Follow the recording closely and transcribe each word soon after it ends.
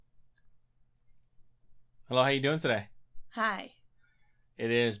Hello, how you doing today? Hi. It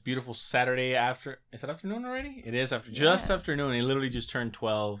is beautiful Saturday after. Is it afternoon already? It is Yeah. just afternoon. He literally just turned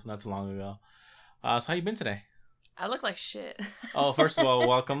 12 not too long ago. So how you been today? I look like shit. Oh, first of all,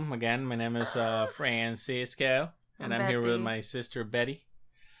 welcome again. My name is Francisco, and I'm here with Betty. my sister Betty.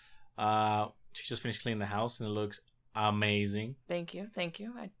 She just finished cleaning the house, and it looks amazing. Thank you.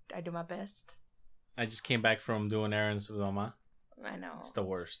 I do my best. I just came back from doing errands with Mama. I know. It's the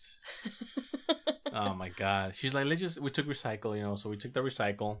worst. Oh my god. She's like, we took recycle, so we took the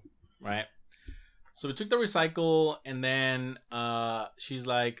recycle, right? So we took the recycle, and then she's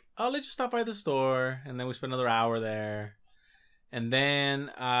like, oh, let's just stop by the store, and then we spent another hour there, and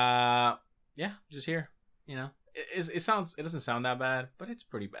then just here, it doesn't sound that bad, but it's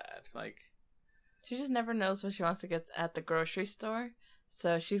pretty bad. Like, She just never knows what she wants to get at the grocery store.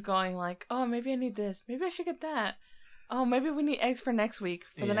 So she's going like, oh, maybe I need this. Maybe I should get that. Oh, maybe we need eggs for next week.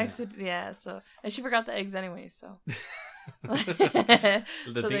 For the next... Yeah, so... And she forgot the eggs anyway, so... the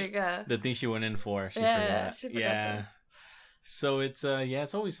so there you go. The thing she went in for, she forgot forgot. this. So it's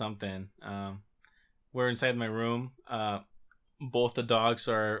it's always something. We're inside my room. Both the dogs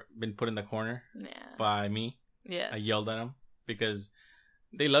are been put in the corner by me. Yes. I yelled at them because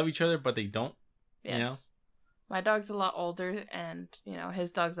they love each other, but they don't. Yes. My dog's a lot older, and his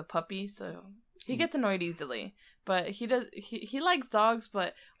dog's a puppy, so he gets annoyed easily. But he likes dogs,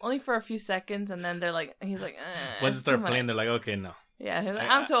 but only for a few seconds, and then he's like, once they start playing, they're like, okay, no. Yeah, he's like,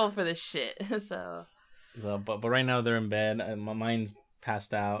 I'm too old for this shit. So but right now they're in bed. My mind's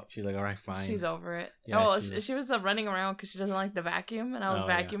passed out. She's like, all right, fine. She's over it. Yeah, she was running around because she doesn't like the vacuum, and I was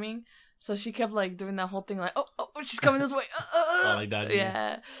vacuuming. Yeah. So she kept doing that whole thing oh, she's coming this way. Like dodging.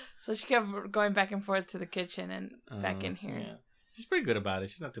 Yeah. So she kept going back and forth to the kitchen and back in here. Yeah. She's pretty good about it.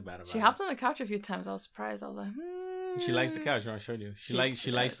 She's not too bad about it. She hopped on the couch a few times. I was surprised. I was like, She likes the couch. I showed you. She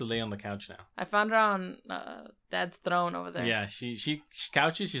likes to lay on the couch now. I found her on Dad's throne over there. Yeah, she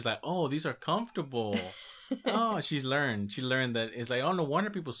couches. She's like, oh, these are comfortable. Oh, she's learned. She learned that it's like, oh, no wonder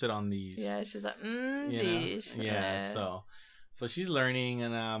people sit on these. Yeah, she's like, these. Yeah, so she's learning,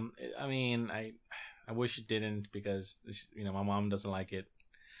 and I mean, I wish she didn't because my mom doesn't like it.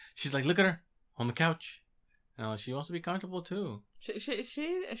 She's like, look at her on the couch. She wants to be comfortable too.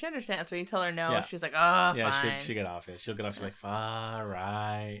 She understands when you tell her no. Yeah. She's like, oh, yeah, fine. she'll get off it. She'll get off. She's like, all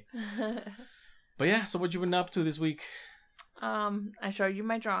right. But yeah, so what you been up to this week? I showed you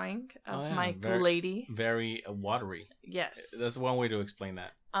my drawing of my lady. Very watery. Yes, that's one way to explain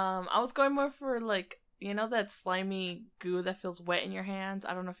that. I was going more for that slimy goo that feels wet in your hands.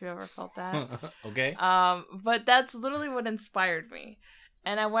 I don't know if you ever felt that. Okay. But that's literally what inspired me.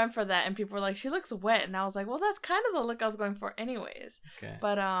 And I went for that, and people were like, she looks wet. And I was like, well, that's kind of the look I was going for anyways. Okay.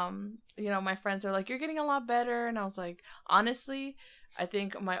 But, my friends are like, you're getting a lot better. And I was like, honestly, I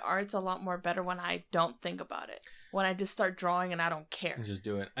think my art's a lot more better when I don't think about it. When I just start drawing and I don't care. And just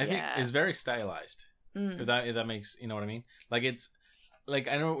do it. I think it's very stylized. If that makes, you know what I mean? Like, it's, like,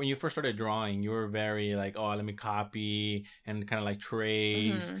 I know when you first started drawing, you were very like, oh, let me copy and kind of like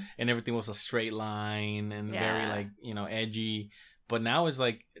trace. And everything was a straight line and very edgy. But now it's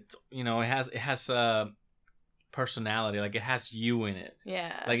like, it has personality. Like, it has you in it.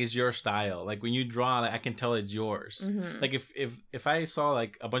 Yeah. Like, it's your style. Like, when you draw, I can tell it's yours. Like, if I saw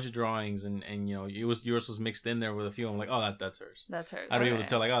like a bunch of drawings and yours was mixed in there with a few, I'm like, oh, that's hers. That's hers. I don't even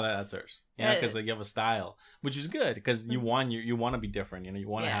tell like, oh, that's hers. Because you have a style, which is good because you want to be different. You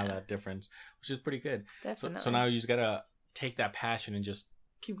want to have that difference, which is pretty good. Definitely. So now you just gotta take that passion and just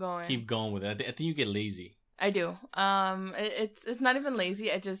keep going with it. I think you get lazy. I do. It's not even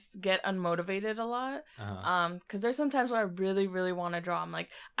lazy. I just get unmotivated a lot. Because there's some times where I really, really want to draw. I'm like,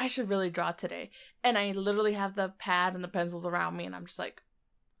 I should really draw today, and I literally have the pad and the pencils around me, and I'm just like.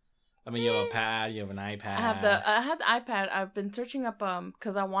 I mean, you have a pad, you have an iPad. I have the iPad. I've been searching up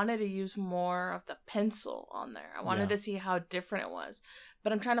because I wanted to use more of the pencil on there. I wanted to see how different it was,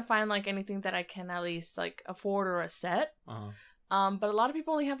 but I'm trying to find anything that I can at least afford or a set. But a lot of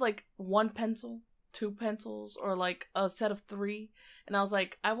people only have one pencil. 2 pencils or a set of 3, and I was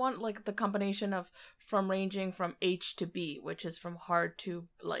like, I want the combination of ranging from H to B, which is from hard to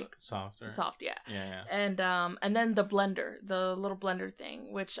soft, and then the blender, the little blender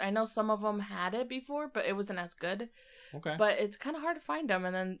thing, which I know some of them had it before, but it wasn't as good. Okay. But it's kind of hard to find them,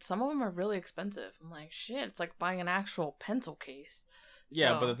 and then some of them are really expensive. I'm like, shit, it's like buying an actual pencil case.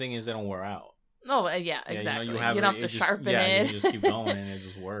 Yeah, but the thing is, they don't wear out. Oh yeah, exactly. You don't have to sharpen it. Yeah, you just keep going and it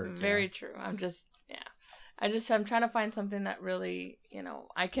just works. Very true. I'm trying to find something that really,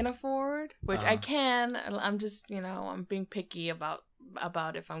 I can afford, which I can. I'm just, I'm being picky about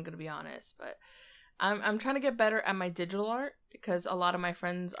if I'm going to be honest. But I'm trying to get better at my digital art because a lot of my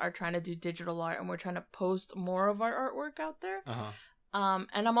friends are trying to do digital art and we're trying to post more of our artwork out there.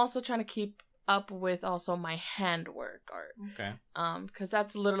 And I'm also trying to keep up with also my handwork art. Okay. Because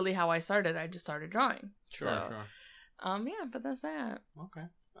that's literally how I started. I just started drawing. Sure. Yeah, but that's that. Okay.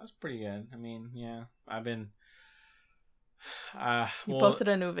 That's pretty good. I mean, yeah. I've been... you posted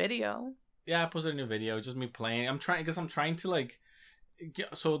a new video. Yeah, I posted a new video. Just me playing. I'm trying to like...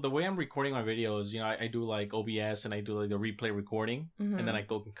 So the way I'm recording my videos, I do like OBS and I do like the replay recording, and then I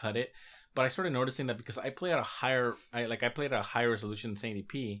go and cut it. But I started noticing that because I play at a higher resolution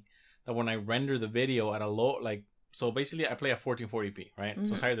 1080p, that when I render the video at a low, so basically I play at 1440p, right?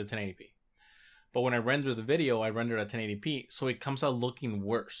 So it's higher than 1080p. But when I render the video, I render at 1080p, so it comes out looking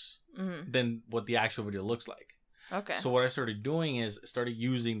worse than what the actual video looks like. Okay. So what I started doing is started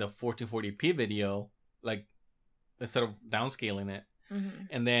using the 1440p video, like instead of downscaling it.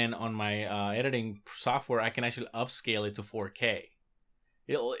 And then on my editing software, I can actually upscale it to 4K.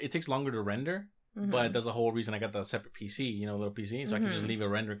 It takes longer to render, but that's the whole reason I got the separate PC, little PC, so I can just leave it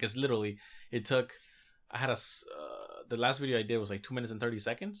render. Because literally, the last video I did was like 2 minutes and 30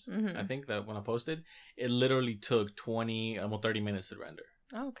 seconds. I think that when I posted, it literally took almost 30 minutes to render.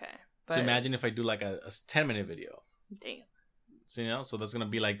 Okay. So imagine if I do like a 10-minute video. Damn. So that's gonna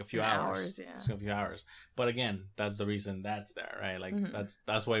be like a few hours. Yeah. It's gonna be a few hours. But again, that's the reason that's there, right? Like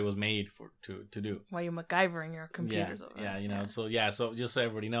that's why it was made to do. Why you MacGyvering your computers over. Yeah. So just so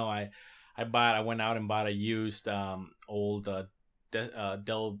everybody know, I went out and bought a used old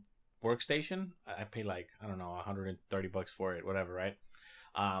Dell workstation. I paid like, I don't know, $130 for it, whatever, right?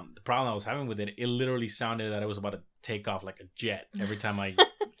 The problem I was having with it literally sounded that it was about to take off like a jet every time I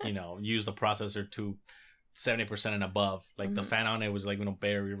use the processor to 70% and above. Like the fan on it was like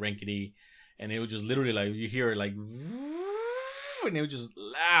very rinkety, and it was just literally like you hear it like, and it was just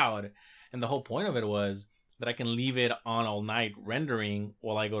loud. And the whole point of it was that I can leave it on all night rendering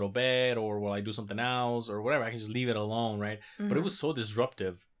while I go to bed or while I do something else or whatever. I can just leave it alone, right? But it was so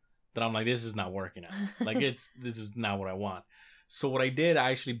disruptive that I'm like, this is not working out. Like this is not what I want. So what I did,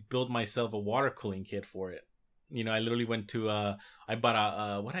 I actually built myself a water cooling kit for it. I literally went to, I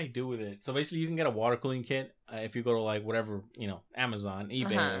bought what did I do with it? So basically you can get a water cooling kit if you go to like whatever, Amazon,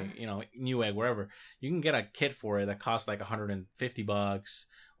 eBay, Newegg, wherever. You can get a kit for it that costs like $150,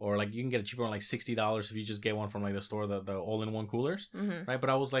 or like you can get it cheaper on like $60 if you just get one from like the store, the all-in-one coolers, right? But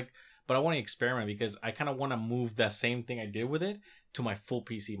I was like, but I want to experiment because I kind of want to move that same thing I did with it to my full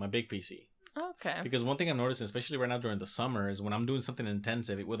PC, my big PC. Okay. Because one thing I'm noticing, especially right now during the summer, is when I'm doing something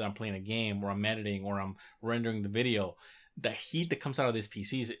intensive, whether I'm playing a game or I'm editing or I'm rendering the video, the heat that comes out of this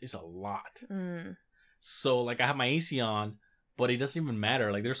PC is a lot. So like I have my AC on, but it doesn't even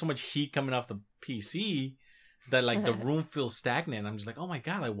matter. Like there's so much heat coming off the PC that like the room feels stagnant. I'm just like, oh my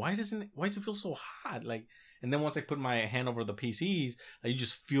God, like why does it feel so hot? Like, and then once I put my hand over the PCs, like, you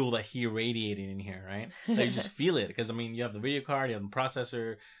just feel the heat radiating in here, right? Like, you just feel it because you have the video card, you have the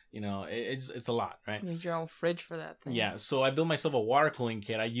processor, it's a lot, right? You need your own fridge for that thing. Yeah, so I built myself a water cooling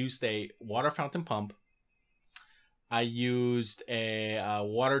kit. I used a water fountain pump. I used a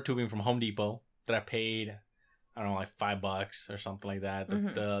water tubing from Home Depot that I paid, I don't know, like $5 or something like that.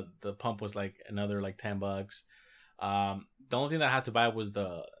 The pump was like another like $10. The only thing that I had to buy was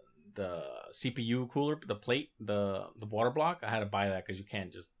the CPU cooler, the plate, the water block. I had to buy that because you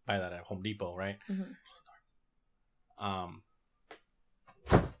can't just buy that at Home Depot, right?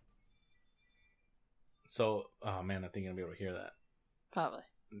 So, oh man, I think you're gonna be able to hear that. Probably.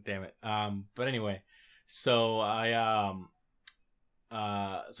 Damn it. But anyway, so I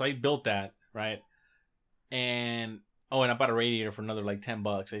built that, right? And I bought a radiator for another like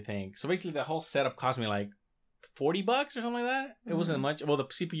 $10, I think. So basically, the whole setup cost me like $40 or something like that. It wasn't much. Well, the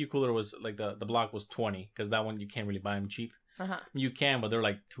CPU cooler was like the block was $20 because that one you can't really buy them cheap. You can, but they're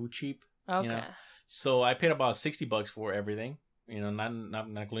like too cheap. Okay. So I paid about $60 for everything. Not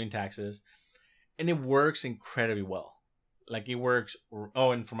including taxes. And it works incredibly well. Like it works.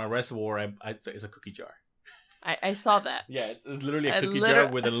 Oh, and for my reservoir, it's a cookie jar. I saw that. Yeah, it's literally a cookie jar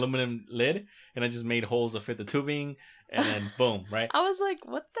with an aluminum lid, and I just made holes that fit the tubing, and then boom, right? I was like,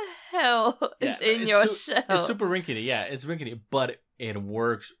 what the hell is in your shell? It's super rinkety. Yeah, it's rinkety, but it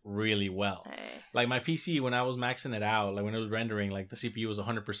works really well. Hey. Like my PC, when I was maxing it out, like when it was rendering, like the CPU was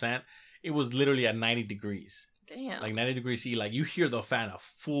 100%, it was literally at 90 degrees. Damn. Like 90 degrees C, like you hear the fan a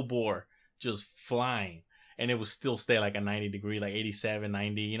full bore just flying, and it would still stay like a 90 degree, like 87,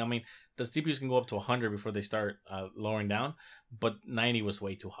 90. I mean, the CPUs can go up to 100 before they start lowering down, but 90 was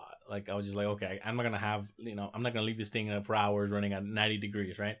way too hot. Like I was just like, okay, I'm not gonna leave this thing for hours running at 90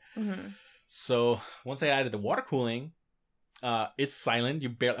 degrees, right? So once I added the water cooling, it's silent. You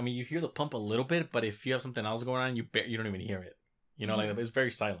barely, I mean, you hear the pump a little bit, but if you have something else going on, you don't even hear it. You know, like it's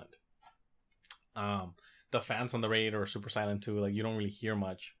very silent. The fans on the radiator are super silent too. Like you don't really hear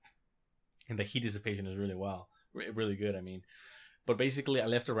much, and the heat dissipation is really good. I mean, but basically, I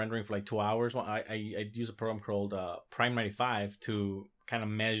left the rendering for like 2 hours. I use a program called Prime 95 to kind of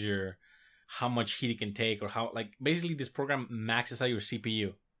measure how much heat it can take, or how, like, basically this program maxes out your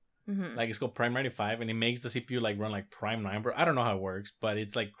CPU. Mm-hmm. Like, it's called Prime 95, and it makes the CPU like run like Prime 9. Bro, I don't know how it works, but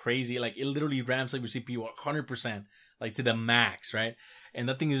it's like crazy. Like, it literally ramps up your CPU 100%, like to the max, right? And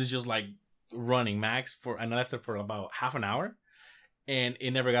that thing is just like running max and I left it for about half an hour, and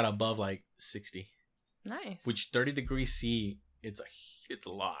it never got above like 60. Nice. Which 30 degrees C, it's a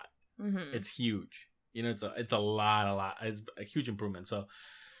lot. Mm-hmm. It's huge. You know, it's a lot. It's a huge improvement.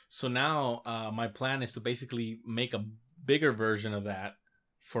 So now my plan is to basically make a bigger version of that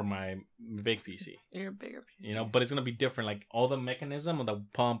for my big PC. Your bigger PC. You know, but it's going to be different. Like all the mechanism of the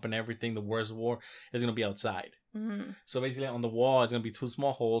pump and everything, the reservoir is going to be outside. Mm-hmm. So basically on the wall, it's going to be 2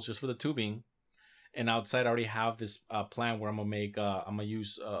 small holes just for the tubing. And outside I already have this plan where I'm going to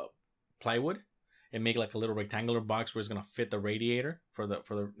use plywood and make like a little rectangular box where it's going to fit the radiator for the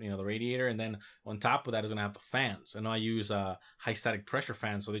the radiator. And then on top of that is going to have the fans. And I use high static pressure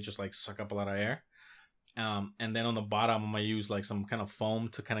fans, so they just like suck up a lot of air. And then on the bottom, I'm going to use like some kind of foam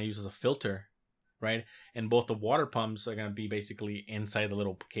to kind of use as a filter, right? And both the water pumps are going to be basically inside the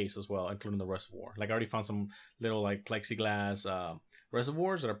little case as well, including the reservoir. Like I already found some little like plexiglass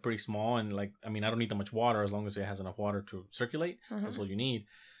reservoirs that are pretty small. And like, I mean, I don't need that much water as long as it has enough water to circulate. Mm-hmm. That's all you need.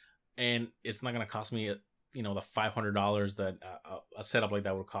 And it's not going to cost me, the $500 that a setup like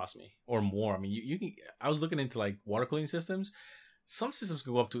that would cost me, or more. I mean, you can. I was looking into like water cooling systems. Some systems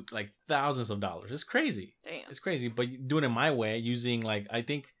can go up to like thousands of dollars. It's crazy. Damn. It's crazy. But doing it my way, using like, I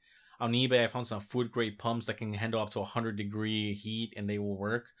think on eBay I found some food grade pumps that can handle up to 100-degree heat, and they will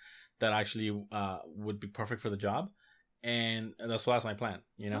work. That actually would be perfect for the job. And that's my plan,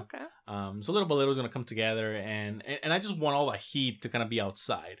 Okay. So little by little is going to come together, and I just want all the heat to kind of be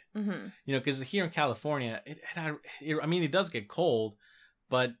outside, mm-hmm. Because here in California, it does get cold,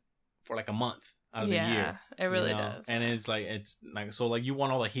 but for like a month out of the year. Yeah, it really does. And it's like, so like you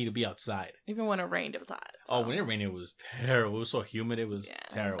want all the heat to be outside. Even when it rained, it was hot. So. Oh, when it rained, it was terrible. It was so humid. It was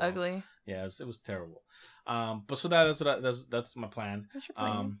terrible. It was ugly. Yeah, it was terrible. But so that's my plan. What's your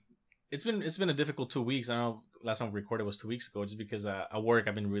plan? It's been a difficult 2 weeks. I know last time we recorded was 2 weeks ago, just because at work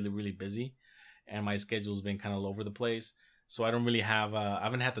I've been really, really busy, and my schedule's been kind of all over the place. So I don't really have I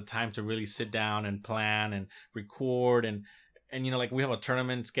haven't had the time to really sit down and plan and record and like we have a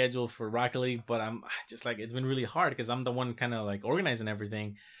tournament scheduled for Rocket League, but I'm just like, it's been really hard because I'm the one kind of like organizing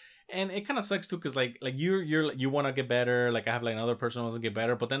everything. And it kind of sucks too, because like you want to get better. Like I have like another person who wants to get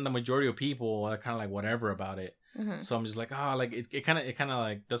better, but then the majority of people are kind of like whatever about it. Mm-hmm. So I'm just like, like it kind of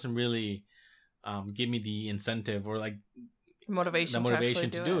like doesn't really give me the incentive or like motivation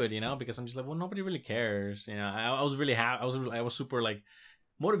to do it, because I'm just like, well, nobody really cares. I was really happy. I was super like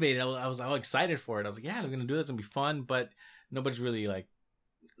motivated. I was all excited for it. I was like, yeah, we're gonna do this and be fun, but nobody's really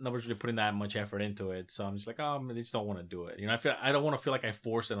putting that much effort into it. So I'm just like, they just don't want to do it. I don't want to feel like I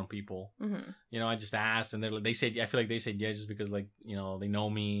force it on people. Mm-hmm. I just asked, and I feel like they said yeah just because like, they know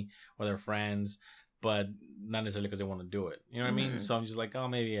me or they're friends, but not necessarily because they want to do it. You know what I mean? So I'm just like,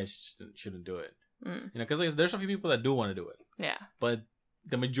 maybe I shouldn't do it. Because like, there's a few people that do want to do it. Yeah. But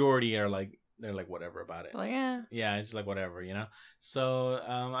the majority are like, they're like whatever about it. Like, yeah. Yeah, it's like whatever, So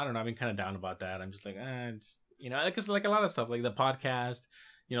I don't know. I've been kind of down about that. I'm just like, because like a lot of stuff, like the podcast.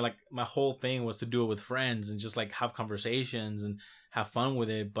 Like my whole thing was to do it with friends and just like have conversations and have fun with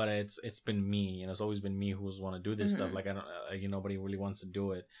it. But it's been me, it's always been me who's want to do this stuff. Like I don't, nobody really wants to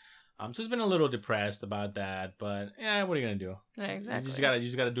do it. So it's been a little depressed about that. But yeah, what are you gonna do? Yeah, exactly. You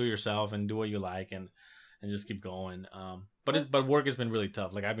just gotta do it yourself and do what you like and just keep going. But work has been really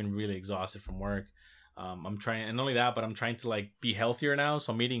tough. Like I've been really exhausted from work. I'm trying, and not only that, but I'm trying to like be healthier now.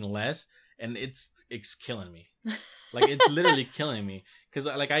 So I'm eating less, and it's killing me. Like it's literally killing me because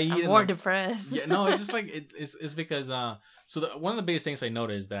like I eat. I'm more depressed. Yeah, no, it's just like it's because one of the biggest things I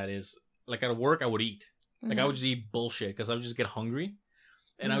noticed that is like at work I would eat, like I would just eat bullshit because I would just get hungry,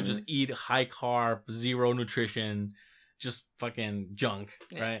 and I would just eat high carb, zero nutrition, just fucking junk,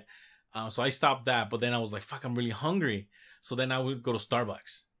 right? So I stopped that, but then I was like, fuck, I'm really hungry. So then I would go to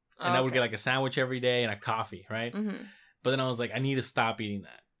Starbucks, and I would get like a sandwich every day and a coffee, right? Mm-hmm. But then I was like, I need to stop eating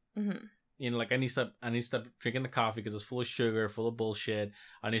that. Mm-hmm. Like I need to stop drinking the coffee because it's full of sugar, full of bullshit.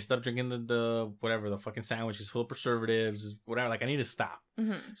 I need to stop drinking the whatever, the fucking sandwich is full of preservatives, whatever. Like I need to stop.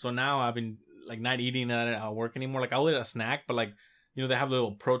 Mm-hmm. So now I've been like not eating that at work anymore. Like I'll eat a snack, but like, they have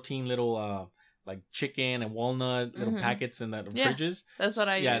little protein, like chicken and walnut little packets in the fridges. That's what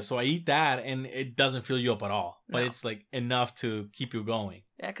I use. So I eat that, and it doesn't fill you up at all, but it's like enough to keep you going.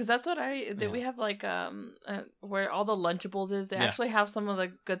 Yeah, because that's what we have like where all the Lunchables is. They actually have some of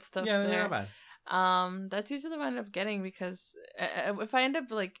the good stuff there. They're not bad. That's usually what I end up getting because if I end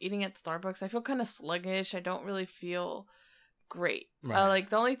up like eating at Starbucks, I feel kind of sluggish. I don't really feel great. Right. Like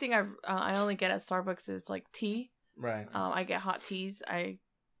the only thing I only get at Starbucks is like tea. Right. I get hot teas. I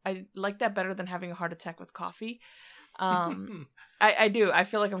like that better than having a heart attack with coffee. I do. I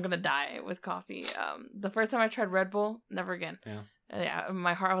feel like I'm gonna die with coffee. The first time I tried Red Bull, never again. Yeah,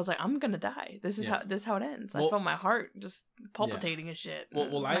 my heart. I was like, I'm gonna die. This is how it ends. I felt my heart just palpitating and shit.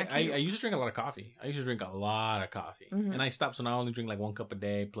 Well, I used to drink a lot of coffee. And I stopped. So now I only drink like 1 cup a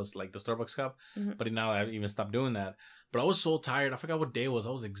day plus like the Starbucks cup. But now I've even stopped doing that. But I was so tired. I forgot what day it was. I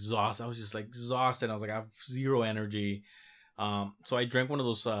was exhausted. I was just like exhausted. I was like, I have zero energy. So I drank one of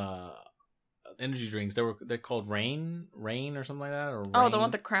those energy drinks. They're called Rain or something like that. Or the one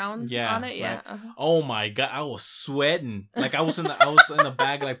with the crown on it. Yeah. Right. Oh my god, I was sweating. Like I was in the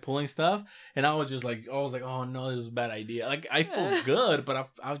bag like pulling stuff, and I was like, oh no, this is a bad idea. Like I felt good, but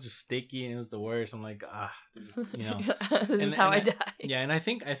I was just sticky, and it was the worst. I'm like, this is how I die. Yeah, and I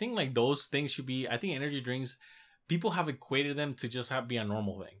think like those things should be. I think energy drinks. People have equated them to just be a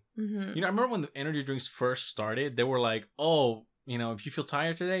normal thing. I remember when the energy drinks first started, they were like, oh, if you feel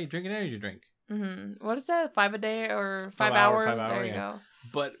tired today, drink an energy drink. What is that? 5 a day or 5 hour? 5 hour. There you go.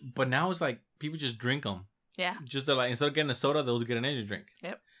 But now it's like people just drink them. Yeah. Just like instead of getting a soda, they'll get an energy drink.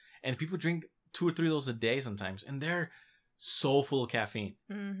 Yep. And people drink 2 or 3 of those a day sometimes, and they're so full of caffeine.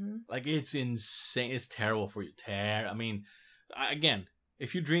 Like it's insane. It's terrible for you. I mean, again.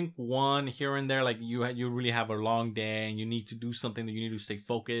 If you drink one here and there, like you really have a long day and you need to do something that you need to stay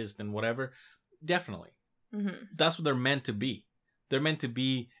focused and whatever, definitely. That's what they're meant to be. They're meant to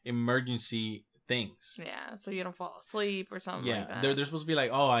be emergency things. Yeah, so you don't fall asleep or something like that. They're supposed to be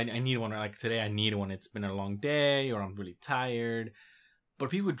like, oh, I need one. Or like today I need one. It's been a long day or I'm really tired. But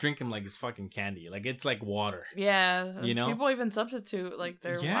people drink them like it's fucking candy. Like it's like water. Yeah. People even substitute like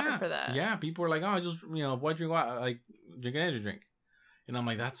their water for that. Yeah, people are like, oh, just, why drink water? Like drink an energy drink. And I'm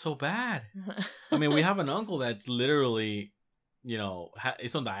like, that's so bad. I mean, we have an uncle that's literally,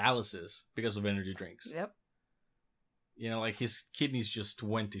 it's on dialysis because of energy drinks. Yep. Like his kidneys just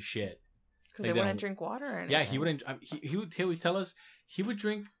went to shit. Because they wouldn't drink water or anything. Yeah, he wouldn't. He would tell us he would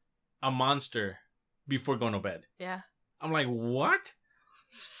drink a Monster before going to bed. Yeah. I'm like, what?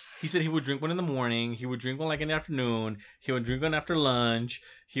 He said he would drink one in the morning. He would drink one like in the afternoon. He would drink one after lunch.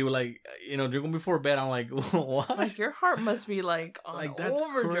 He would drink one before bed. I'm like, what? Like your heart must be like on like that's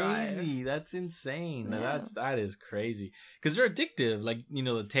overdrive. Crazy. That's insane. Yeah. That is crazy. Because they're addictive. Like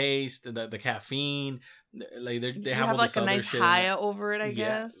the taste, the caffeine. Like they have all like a nice high over it. I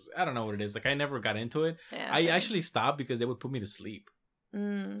guess. I don't know what it is. Like I never got into it. Yeah, I actually stopped because they would put me to sleep.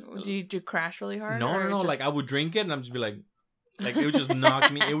 Do you crash really hard? No. Just... Like I would drink it and I'm just be like it would just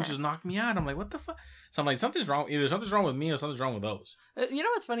knock me. It would just knock me out. I'm like, what the fuck? So I'm like, something's wrong. Either something's wrong with me or something's wrong with those. You know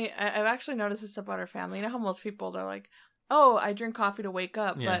what's funny? I've actually noticed this about our family. You know how most people they're like, oh, I drink coffee to wake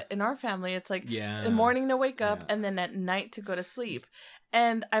up. Yeah. But in our family, it's like in the morning to wake up and then at night to go to sleep.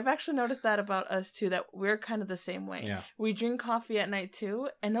 And I've actually noticed that about us too. That we're kind of the same way. Yeah. We drink coffee at night too,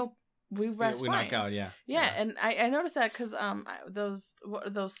 and we rest fine. We knock out, yeah. And I noticed that because those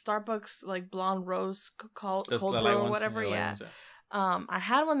Starbucks like blonde rose cold brew or whatever, I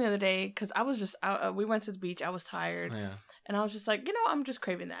had one the other day because I was just we went to the beach. I was tired, and I was just like, I'm just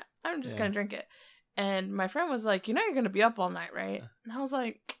craving that. I'm just gonna drink it. And my friend was like, you're gonna be up all night, right? And I was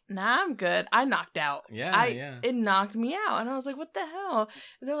like, nah, I'm good. I knocked out. It knocked me out, and I was like, what the hell?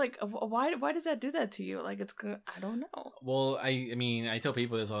 And they're like, why does that do that to you? Like, I don't know. Well, I mean, I tell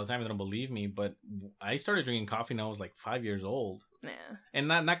people this all the time. They don't believe me, but I started drinking coffee when I was like 5 years old. Yeah. And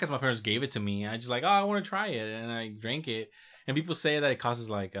not because my parents gave it to me. I just like, I want to try it, and I drank it. And people say that it causes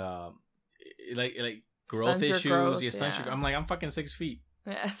like growth issues. I'm like, I'm fucking 6 feet.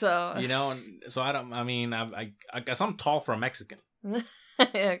 Yeah, so so I don't. I mean, I guess I'm tall for a Mexican.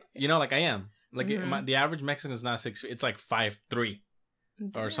 Like I am. Like the average Mexican is not 6 feet. It's like 5'3"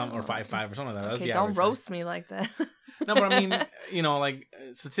 or something, or 5'5" or something like that. That's the average. Don't roast me like that. No, but I mean, like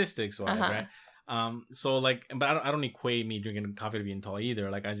statistics wise, right? So like, but I don't equate me drinking coffee to being tall either.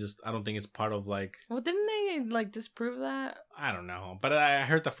 Like I don't think it's part of like. Well, didn't they like disprove that? I don't know, but I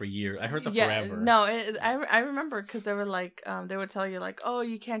heard that for years. I heard that forever. No, I remember because they were like, they would tell you like, oh,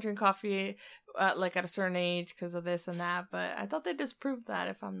 you can't drink coffee like at a certain age because of this and that. But I thought they disproved that,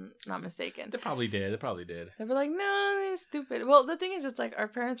 if I'm not mistaken. They probably did. They were like, no, it's stupid. Well, the thing is, it's like our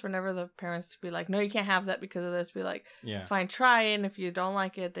parents were never the parents to be like, no, you can't have that because of this. Be like, fine, try it. And if you don't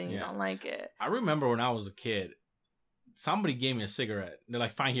like it, then you don't like it. I remember when I was a kid, somebody gave me a cigarette. They're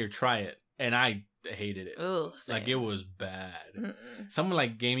like, fine, here, try it. And I hated it. Ugh, like, it was bad. Someone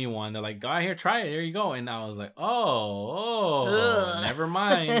like gave me one. They're like, go here, try it. Here you go. And I was like, never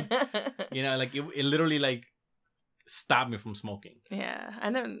mind. You know, like it literally like stopped me from smoking. Yeah,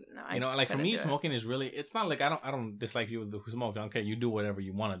 I don't know. You know, like for me, smoking is really. It's not like I don't dislike people who smoke. I don't care. You do whatever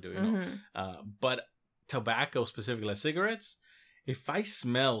you want to do. You know, but tobacco specifically, like cigarettes. If I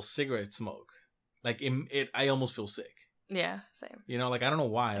smell cigarette smoke, like I almost feel sick. Yeah, same. You know, like I don't know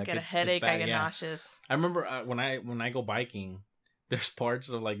why. I get a headache. I get nauseous. I remember when I go biking, there's parts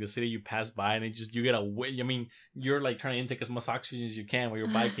of like the city you pass by and you get a whiff. I mean, you're like trying to intake as much oxygen as you can while you're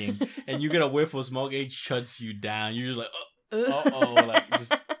biking, and you get a whiff of smoke. It shuts you down. You're just like, like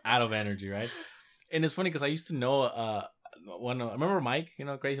just out of energy, right? And it's funny because I used to know remember Mike? You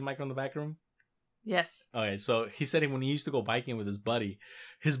know, Crazy Mike from the back room. Yes. Okay, so he said when he used to go biking with his buddy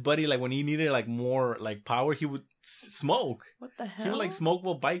like when he needed like more like power, he would smoke. What the hell? He would like smoke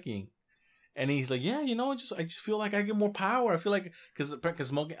while biking, and he's like, yeah, you know, I just feel like I get more power. I feel like because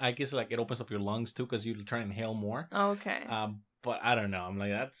smoking, I guess like it opens up your lungs too because you try to inhale more. Okay. But I don't know. I'm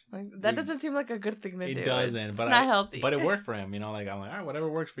like that doesn't seem like a good thing to do. It doesn't. It's but not healthy. But it worked for him. You know, like I'm like, all right, whatever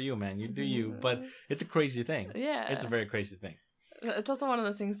works for you, man. You do you. But it's a crazy thing. Yeah. It's a very crazy thing. It's also one of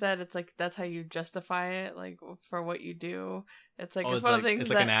those things that it's like that's how you justify it, like for what you do. It's like it's one like, of the things. It's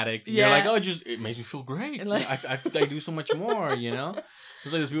like an addict. Yeah. You're like, it makes me feel great. Like, I do so much more. You know,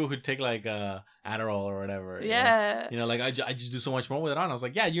 it's like there's people who take like Adderall or whatever. Yeah. You know, like I just do so much more with it on. I was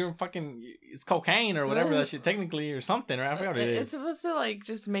like, yeah, you're fucking. It's cocaine or whatever that shit technically or something. Or I forgot what it is. It's supposed to like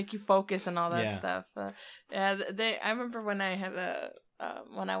just make you focus and all that stuff. I remember when I had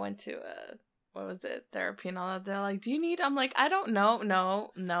when I went to what was it, therapy and all that, they're like, do you need, I'm like, I don't know,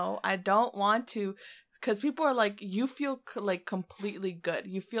 no, I don't want to, because people are like, you feel like completely good,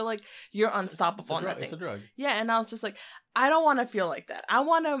 you feel like you're unstoppable on that thing. It's a drug. Yeah, and I was just like, I don't want to feel like that. I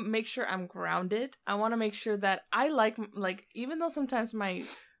want to make sure I'm grounded. I want to make sure that I like even though sometimes my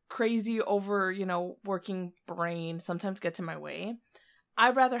crazy over, working brain sometimes gets in my way,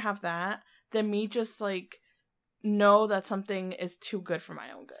 I'd rather have that than me just like know that something is too good for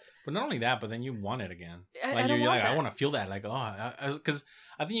my own good. But not only that, but then you want it again. I want to feel that. Like, because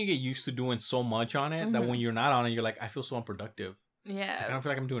I think you get used to doing so much on it that when you're not on it, you're like, I feel so unproductive. Yeah. Like, I don't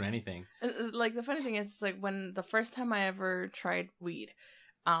feel like I'm doing anything. Like, the funny thing is, it's like when the first time I ever tried weed,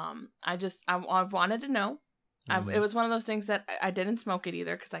 I wanted to know. It was one of those things that I didn't smoke it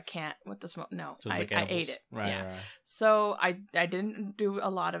either because I can't with the smoke. No, so I ate it. Right. So I didn't do a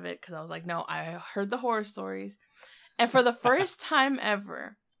lot of it because I was like, no, I heard the horror stories. And for the first time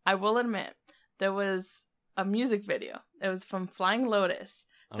ever, I will admit, there was a music video. It was from Flying Lotus.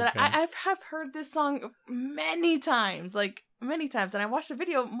 That I have heard this song many times. And I watched the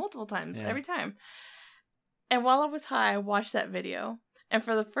video multiple times, every time. And while I was high, I watched that video. And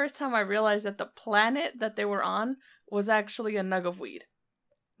for the first time, I realized that the planet that they were on was actually a nug of weed.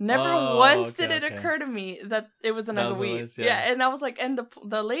 Never once did it occur to me that it was a nug of weed. Yeah, and I was like, and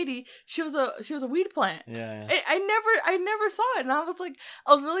the lady, she was a weed plant. Yeah. I never saw it, and I was like,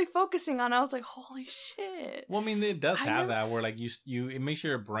 I was really focusing on it. I was like, holy shit. Well, I mean, it does have that where like you it makes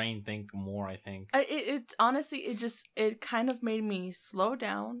your brain think more. I think it honestly it kind of made me slow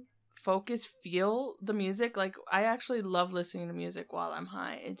down, focus, feel the music. Like I actually love listening to music while I'm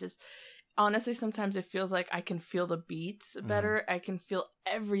high. It just. Honestly, sometimes it feels like I can feel the beats better. I can feel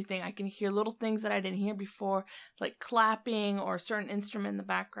everything. I can hear little things that I didn't hear before, like clapping or a certain instrument in the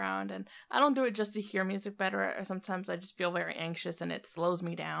background. And I don't do it just to hear music better. Sometimes I just feel very anxious and it slows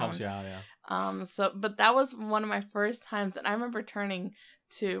me down. Helps you out, yeah. But that was one of my first times. And I remember turning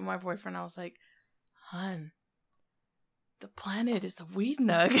to my boyfriend. I was like, hon, the planet is a weed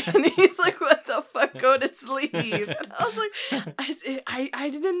nug. And he's like, what the fuck, go to sleep. And I was like, I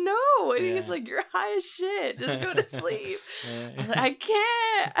didn't know. And he's like, you're high as shit, just go to sleep. I was like, I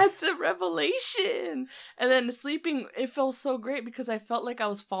can't, it's a revelation. And then sleeping, it felt so great because I felt like I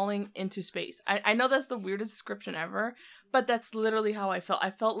was falling into space. I know that's the weirdest description ever, but that's literally how I felt. I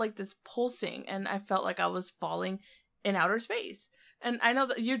felt like this pulsing, and I felt like I was falling in outer space. And I know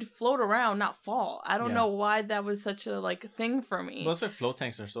that you'd float around, not fall. I don't know why that was such a thing for me. Well, that's why float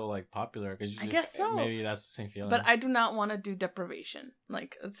tanks are so popular. Cause I guess so. Maybe that's the same feeling. But I do not want to do deprivation,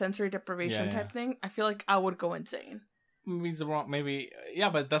 like a sensory deprivation type thing. I feel like I would go insane. maybe it's wrong. Maybe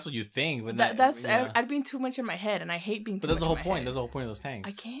but that's what you think. But I'd be too much in my head, and I hate being. But that's the whole point. That's the whole point of those tanks.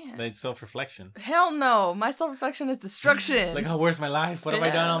 I can't. It's self-reflection. Hell no! My self-reflection is destruction. Like, where's my life? What have I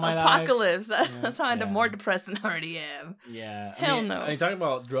done on my Apocalypse. That's how I end up more depressed than I already am. Yeah. Hell no. I mean, talking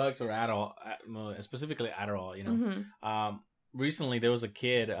about drugs or Adderall, specifically Adderall. Recently there was a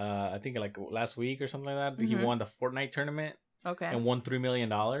kid. I think like last week or something like that. He won the Fortnite tournament. Okay. And won $3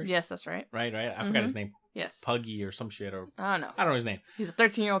 million. Yes, that's right. Right. I forgot his name. Yes. Puggy or some shit, or I don't know. I don't know his name. He's a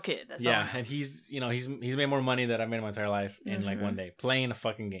 13-year-old kid. That's all. And he's made more money than I made in my entire life in like one day playing a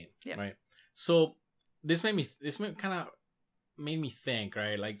fucking game. Yeah. Right. So this kind of made me think,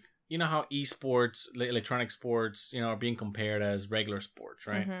 right? Like, you know how esports, electronic sports, are being compared as regular sports,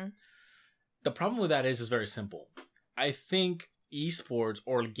 right? The problem with that is very simple. I think esports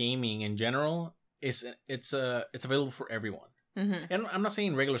or gaming in general it's available for everyone. And I'm not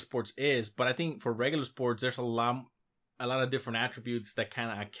saying regular sports is, but I think for regular sports there's a lot of different attributes that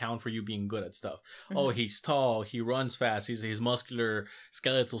kind of account for you being good at stuff. Oh, he's tall, he runs fast, his muscular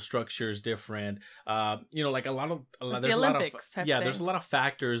skeletal structure is different. Like there's a lot of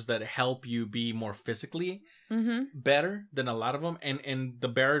factors that help you be more physically better than a lot of them, and the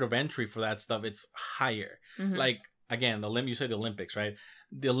barrier of entry for that stuff, it's higher. Like, again, you say the Olympics, right?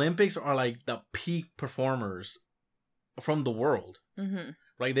 The Olympics are like the peak performers from the world.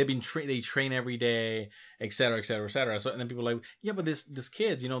 Right? They train every day, et cetera, et cetera, et cetera. So, and then people are like, yeah, but this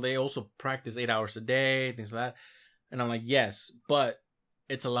kids, they also practice 8 hours a day, things like that. And I'm like, yes, but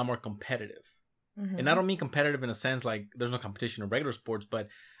it's a lot more competitive. And I don't mean competitive in a sense like there's no competition in regular sports, but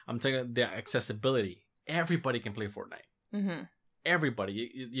I'm saying the accessibility. Everybody can play Fortnite.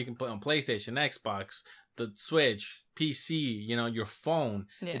 Everybody. You can play on PlayStation, Xbox, the Switch, PC, your phone.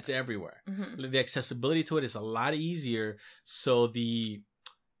 It's everywhere. The accessibility to it is a lot easier. So the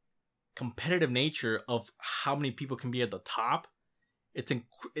competitive nature of how many people can be at the top, it's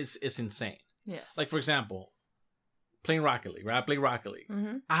insane. Yes. Like, for example, playing Rocket League, right? I play Rocket League.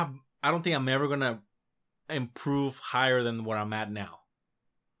 I don't think I'm ever gonna improve higher than where I'm at now,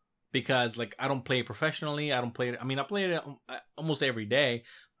 because like I don't play it professionally. I play it almost every day,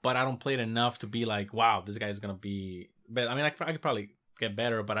 but I don't play it enough to be like, wow, this guy's gonna be better. I mean, I could probably get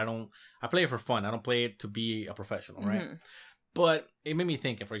better, but I play it for fun. I don't play it to be a professional, right? But it made me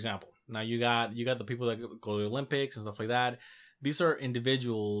think, for example, now you got the people that go to the Olympics and stuff like that. These are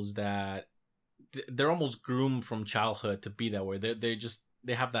individuals that they're almost groomed from childhood to be that way.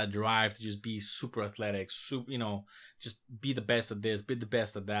 They have that drive to just be super athletic, just be the best at this, be the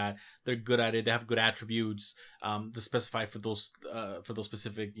best at that. They're good at it. They have good attributes to specify for those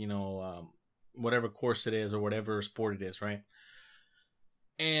specific, whatever course it is or whatever sport it is, right?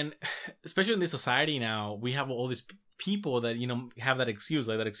 And especially in this society now, we have all these people that have that excuse,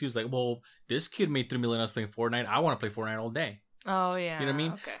 like, well, this kid made $3 million playing Fortnite. I want to play Fortnite all day. Oh yeah, you know what I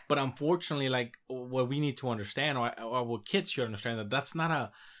mean? Okay. But unfortunately, like, what we need to understand, or what kids should understand, that's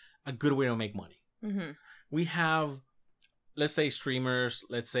not a good way to make money. We have, let's say, streamers,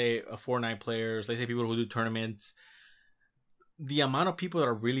 let's say Fortnite players, let's say people who do tournaments. The amount of people that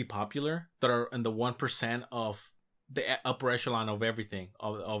are really popular, that are in the 1% of the upper echelon of everything,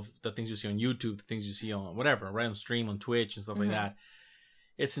 of the things you see on YouTube, the things you see on whatever, right, on stream, on Twitch and stuff like that.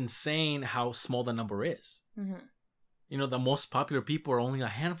 It's insane how small the number is. The most popular people are only a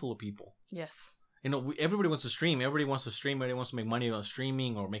handful of people. Yes. Everybody wants to stream. Everybody wants to make money on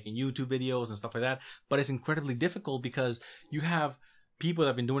streaming or making YouTube videos and stuff like that. But it's incredibly difficult because you have people that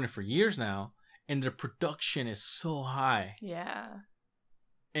have been doing it for years now, and their production is so high. Yeah.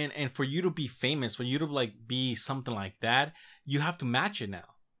 And for you to be famous, for you to like be something like that, you have to match it now.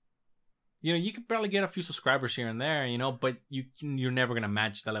 You can probably get a few subscribers here and there, but you're never gonna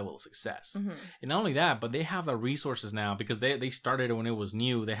match that level of success. And not only that, but they have the resources now because they started it when it was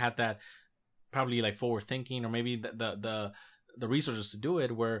new. They had that probably like forward thinking, or maybe the resources to do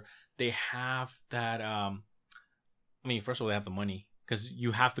it, where they have that. First of all, they have the money, because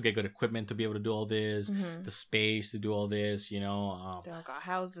you have to get good equipment to be able to do all this, the space to do all this, they all got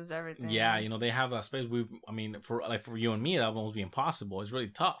houses, everything. Yeah, they have that space. For you and me, that would almost be impossible. It's really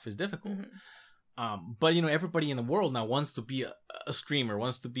tough. It's difficult. But everybody in the world now wants to be a streamer,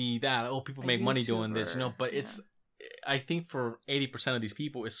 wants to be that. Oh, people make money doing this, But it's, I think for 80% of these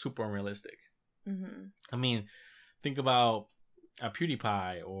people, it's super unrealistic. Think about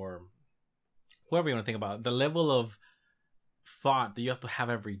PewDiePie or whoever you want to think about. The level of thought that you have to have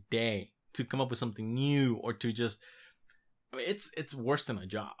every day to come up with something new, or to just, it's worse than a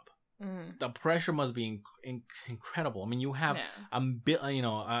job. The pressure must be incredible. You have I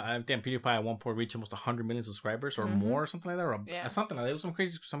think PewDiePie at one point reached almost 100 million subscribers or more, or something like that, or something like that. It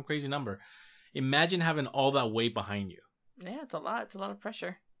was some crazy number. Imagine having all that weight behind you. Yeah, it's a lot. It's a lot of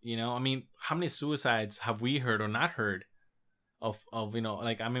pressure. You know, I mean, how many suicides have we heard or not heard of you know,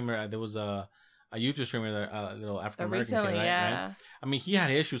 like I remember there was a YouTube streamer, that little African American kid, right? Yeah. Right? I mean, he had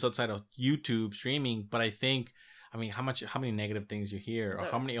issues outside of YouTube streaming, but I think, I mean, how many negative things you hear,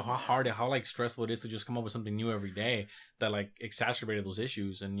 or how like stressful it is to just come up with something new every day that like exacerbated those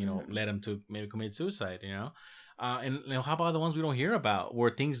issues and, you know, led him to maybe commit suicide, you know? And you know, how about the ones we don't hear about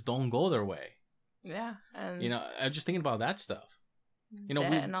where things don't go their way? Yeah. And you know, I'm just thinking about that stuff. You know,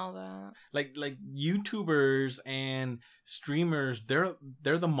 and all that. Like YouTubers and streamers, they're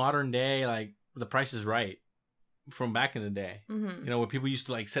the modern day, like The Price is Right from back in the day. Mm-hmm. You know, where people used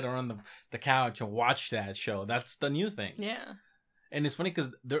to like sit around the couch and watch that show. That's the new thing. Yeah. And it's funny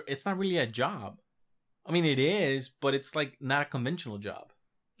because it's not really a job. I mean, it is, but it's like not a conventional job.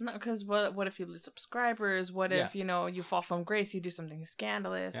 No, because what if you lose subscribers? What if, you know, you fall from grace, you do something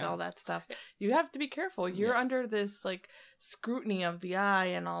scandalous, all that stuff. You have to be careful. You're under this, like, scrutiny of the eye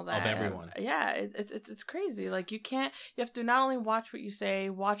and all that. Of everyone. Yeah, it's crazy. Like, you have to not only watch what you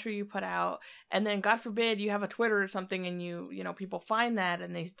say, watch what you put out, and then, God forbid, you have a Twitter or something and you know, people find that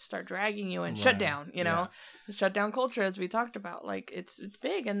and they start dragging you and shut down, you know? Yeah. Shut down culture, as we talked about. Like, it's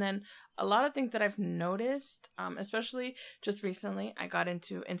big. And then a lot of things that I've noticed, especially just recently, I got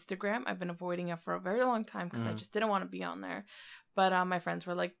into Instagram. I've been avoiding it for a very long time because I just didn't want to be on there. But my friends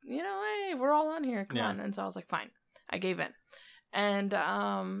were like, you know, hey, we're all on here. Come on. And so I was like, fine. I gave in. And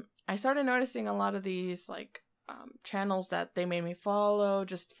I started noticing a lot of these like channels that they made me follow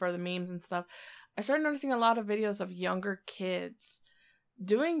just for the memes and stuff. I started noticing a lot of videos of younger kids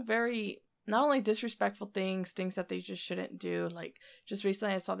doing very... not only disrespectful things that they just shouldn't do. Like, just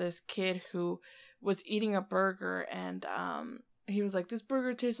recently I saw this kid who was eating a burger and he was like, this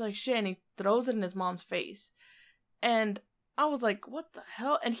burger tastes like shit, and he throws it in his mom's face. And I was like, what the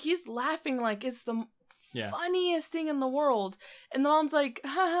hell? And he's laughing like it's the funniest thing in the world. And the mom's like,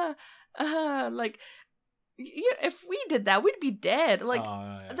 ha ha, like, if we did that, we'd be dead. Like,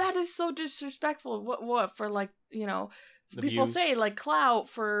 that is so disrespectful. What for, like, you know, people views. Say like clout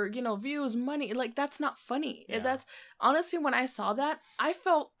for, you know, views, money. Like, that's not funny. That's honestly, when I saw that, I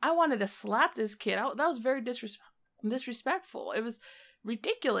felt I wanted to slap this kid. That was very disrespectful. It was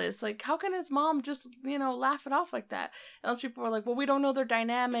ridiculous. Like, how can his mom just, you know, laugh it off like that? And those people were like, well, we don't know their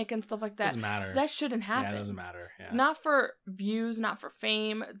dynamic and stuff like that. Doesn't matter. That shouldn't happen. Yeah, it doesn't matter. Yeah. Not for views, not for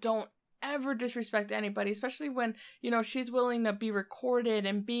fame. Don't ever disrespect anybody, especially when, you know, she's willing to be recorded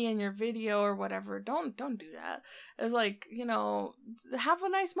and be in your video or whatever. Don't do that. It's like, you know, have a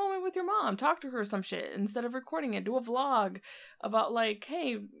nice moment with your mom, talk to her some shit instead of recording it. Do a vlog about like,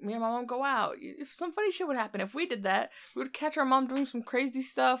 hey, me and my mom go out. If some funny shit would happen, if we did that, we would catch our mom doing some crazy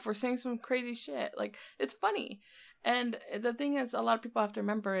stuff or saying some crazy shit. Like, it's funny. And the thing is, a lot of people have to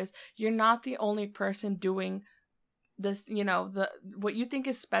remember is you're not the only person doing this, you know, what you think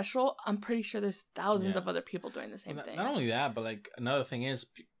is special. I'm pretty sure there's thousands of other people doing the same thing. Not only that, but like another thing is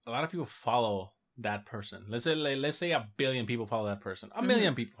a lot of people follow that person. Let's say 1 billion people follow that person. 1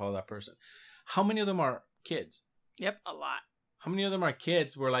 million people follow that person. How many of them are kids? Yep, a lot. How many of them are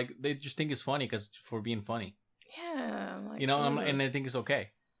kids where like they just think it's funny for being funny? Yeah, like, you know, and they think it's okay.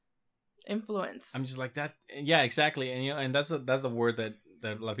 Influence. I'm just like that. Yeah, exactly. And you know, and that's the word that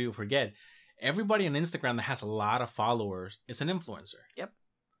a lot of people forget. Everybody on Instagram that has a lot of followers is an influencer. Yep.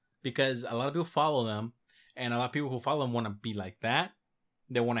 Because a lot of people follow them, and a lot of people who follow them want to be like that.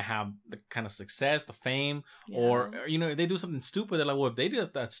 They want to have the kind of success, the fame, or, you know, if they do something stupid, they're like, well, if they do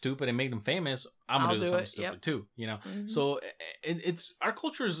that stupid and make them famous, I'm going to do something stupid too, you know? Mm-hmm. So it's our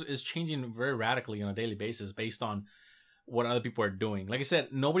culture is changing very radically on a daily basis based on what other people are doing. Like I said,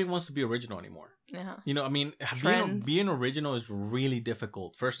 nobody wants to be original anymore. Yeah. You know, I mean, being original is really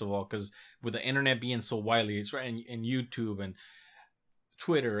difficult, first of all, because with the internet being so widely, it's right, and YouTube and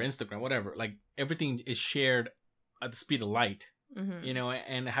Twitter, Instagram, whatever, like everything is shared at the speed of light, you know,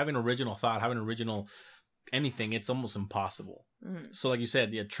 and having original thought, having original anything, it's almost impossible. So like you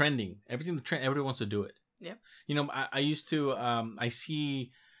said, trending, everybody wants to do it. Yep. You know, I used to, I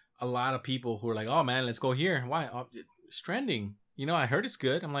see a lot of people who are like, oh man, let's go here. Why? Oh, it's trending. You know, I heard it's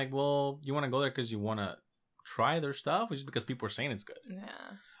good. I'm like, well, you want to go there because you want to try their stuff, or just because people are saying it's good?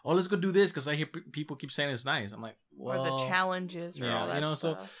 Yeah. Oh, let's go do this because I hear people keep saying it's nice. I'm like, well, or the challenges, or all that, you know,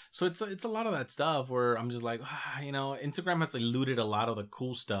 stuff. So it's a lot of that stuff where I'm just like, you know, Instagram has diluted a lot of the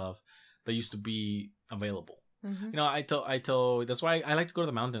cool stuff that used to be available. You know, I tell that's why I like to go to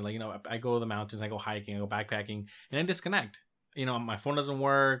the mountains. Like, you know, I go to the mountains, I go hiking, I go backpacking, and I disconnect. You know, my phone doesn't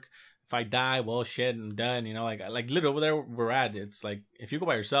work. If I die, well, shit, I'm done. You know, like literally over there we're at, it's like if you go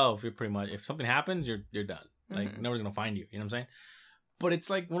by yourself, you're pretty much, if something happens, you're done. Like nobody's gonna find you. You know what I'm saying? But it's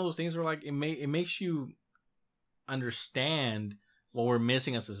like one of those things where like it makes you understand what we're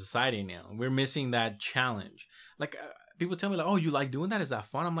missing as a society now. We're missing that challenge. Like people tell me like, "Oh, you like doing that? Is that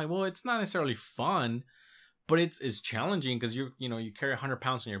fun?" I'm like, "Well, it's not necessarily fun, but it's challenging because you carry 100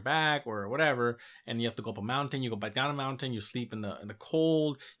 pounds on your back or whatever, and you have to go up a mountain, you go back down a mountain, you sleep in the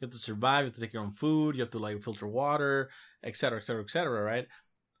cold, you have to survive, you have to take your own food, you have to like filter water, etc., etc., etc. Right?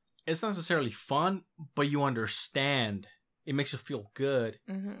 It's not necessarily fun, but you understand. It makes you feel good.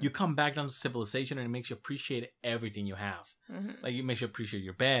 Mm-hmm. You come back down to civilization, and it makes you appreciate everything you have. Mm-hmm. Like it makes you appreciate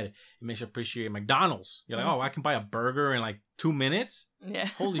your bed. It makes you appreciate McDonald's. You're like, Mm-hmm. oh, I can buy a burger in like 2 minutes. Yeah.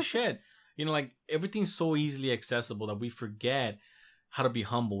 Holy shit. You know, like everything's so easily accessible that we forget how to be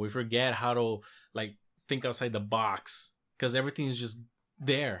humble. We forget how to like think outside the box because everything's just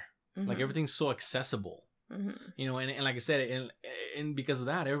there. Mm-hmm. Like everything's so accessible. Mm-hmm. You know, and like I said, and because of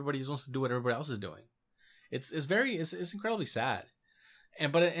that, everybody just wants to do what everybody else is doing. It's incredibly sad,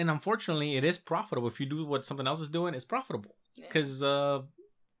 and unfortunately, it is profitable. If you do what something else is doing, it's profitable because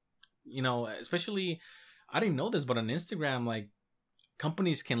you know, especially I didn't know this, but on Instagram, like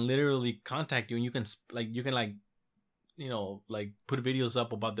companies can literally contact you, and you can you know, like put videos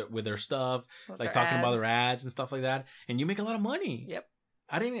up about with their stuff, like talking about their ads and stuff like that, and you make a lot of money. Yep.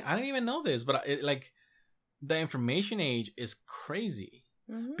 I didn't even know this, but like the information age is crazy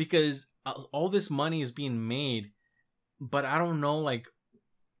because all this money is being made, but I don't know, like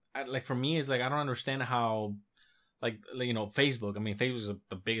for me, it's like I don't understand how, like you know, Facebook. I mean, Facebook is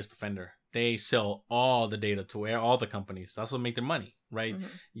the biggest offender. They sell all the data to all the companies. That's what make their money, right? Mm-hmm.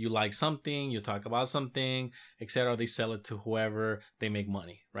 You like something, you talk about something, etc. They sell it to whoever, they make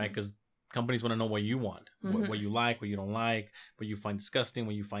money, right? Because companies want to know what you want, what you like, what you don't like, what you find disgusting,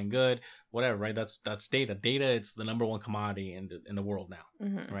 what you find good, whatever, right? That's data. Data, it's the number one commodity in the world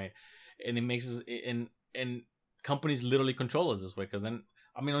now, right? And it makes us, and companies literally control us this way, because then,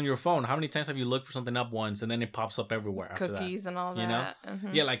 I mean, on your phone, how many times have you looked for something up once and then it pops up everywhere after that? Cookies and all that. You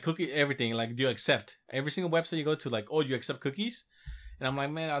know? Yeah, like everything. Like, do you accept? Every single website you go to, like, oh, you accept cookies? And I'm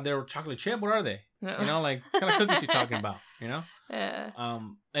like, man, are they chocolate chip? What are they? No. You know, like, what kind of cookies you talking about? You know? Yeah.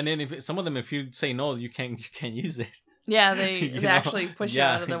 And then some of them, if you say no, you can't use it. Yeah, they actually push you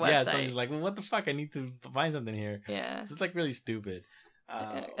out of the website. Yeah, so I'm just like, well, what the fuck? I need to find something here. Yeah. So it's like really stupid.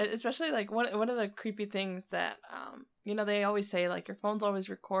 Especially like one of the creepy things that you know, they always say like your phone's always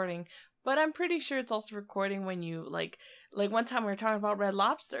recording, but I'm pretty sure it's also recording when you like one time we were talking about Red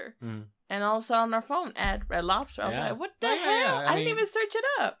Lobster, and all of a sudden on our phone ad Red Lobster. I was like, what the hell? Yeah. I didn't even search it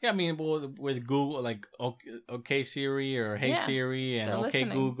up. Yeah, I mean, with Google, like OK Siri or Hey Siri and OK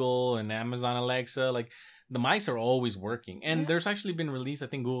Google and Amazon Alexa, like the mics are always working. And there's actually been released, I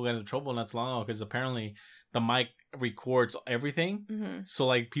think Google got into trouble not so long ago because apparently the mic records everything. So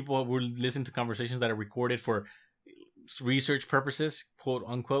like people will listen to conversations that are recorded for research purposes, quote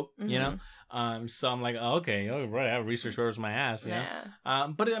unquote, you know? So I'm like, oh, okay, all right, I have research purposes my ass, you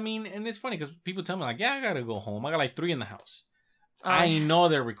know? But I mean, and it's funny because people tell me like, yeah, I gotta go home. I got like 3 in the house. I know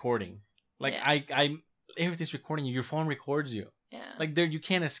they're recording. Like I everything's recording you. Your phone records you. Yeah. Like you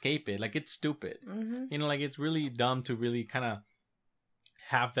can't escape it. Like it's stupid. You know, like it's really dumb to really kind of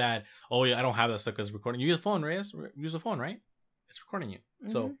have that. Oh yeah, I don't have that stuff because it's recording. You use a phone, Reyes. Use a phone, right? It's recording you.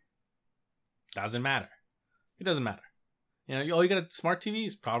 So doesn't matter. It doesn't matter. You know, you got a smart TV.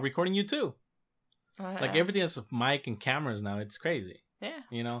 It's probably recording you too. Like everything has a mic and cameras now. It's crazy. Yeah.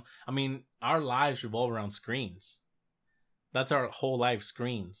 You know, I mean, our lives revolve around screens. That's our whole life,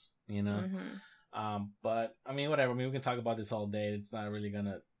 screens. You know. But I mean, whatever. I mean, we can talk about this all day. It's not really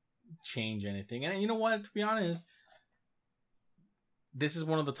gonna change anything. And you know what? To be honest, this is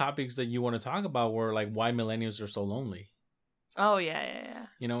one of the topics that you want to talk about, where like why millennials are so lonely. Oh yeah.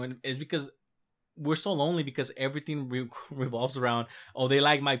 You know, and it's because we're so lonely because everything revolves around, oh, they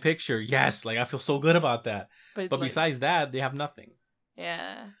like my picture. Yes, like I feel so good about that. But like, besides that, they have nothing.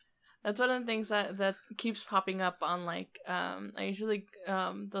 Yeah. That's one of the things that keeps popping up on like I usually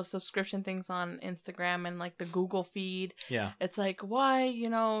those subscription things on Instagram and like the Google feed. Yeah. It's like, why, you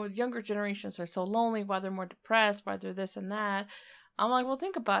know, younger generations are so lonely, why they're more depressed, why they're this and that. I'm like, well,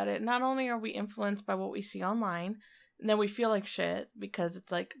 think about it. Not only are we influenced by what we see online, and then we feel like shit because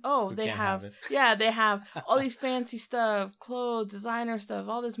it's like, oh, they have they have all these fancy stuff, clothes, designer stuff,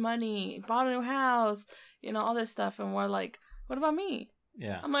 all this money, bought a new house, you know, all this stuff, and we're like, what about me?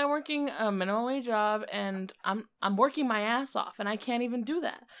 Yeah, I'm like working a minimum wage job, and I'm working my ass off, and I can't even do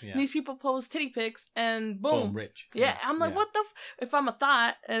that. Yeah. These people post titty pics, and boom, rich. Yeah, I'm like, what the? If I'm a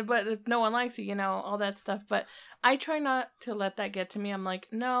thought, but if no one likes it, you know, all that stuff. But I try not to let that get to me. I'm like,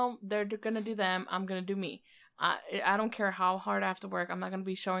 no, they're gonna do them. I'm gonna do me. I don't care how hard I have to work. I'm not gonna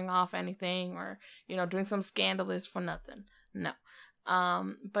be showing off anything or, you know, doing some scandalous for nothing. No.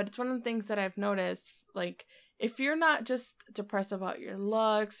 But it's one of the things that I've noticed, like, if you're not just depressed about your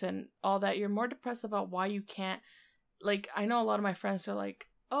looks and all that, you're more depressed about why you can't, like, I know a lot of my friends are like,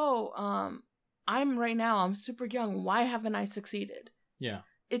 oh, I'm super young. Why haven't I succeeded? Yeah.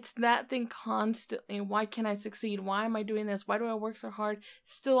 It's that thing constantly. Why can't I succeed? Why am I doing this? Why do I work so hard?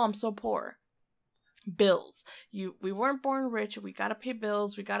 Still, I'm so poor. Bills. We weren't born rich. We gotta pay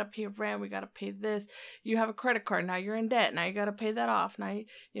bills. We gotta pay rent. We gotta pay this. You have a credit card. Now you're in debt. Now you gotta pay that off. Now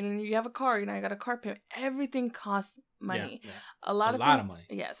you have a car. Now you got a car payment. Everything costs money. Yeah. A lot of money.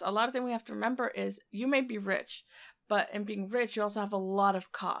 Yes. A lot of things we have to remember is you may be rich, but in being rich, you also have a lot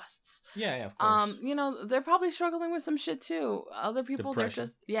of costs. Yeah, of course. They're probably struggling with some shit too. Other people, Depression.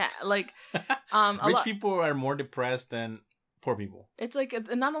 they're just like rich people are more depressed than poor people. It's like,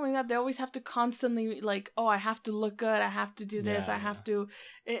 not only that, they always have to constantly like, oh, I have to look good, I have to do this, I have to,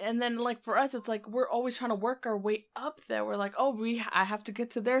 and then like for us, it's like we're always trying to work our way up there. We're like, oh, I have to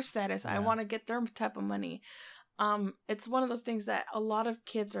get to their status. I want to get their type of money. It's one of those things that a lot of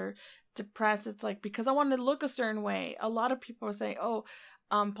kids are depressed. It's like, because I want to look a certain way. A lot of people are saying, oh,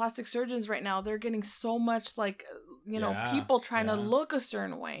 plastic surgeons right now, they're getting so much like, people trying to look a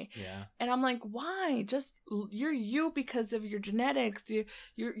certain way. Yeah. And I'm like, why? Just, you're you because of your genetics.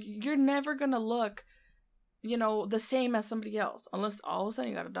 You're never gonna look, the same as somebody else, unless all of a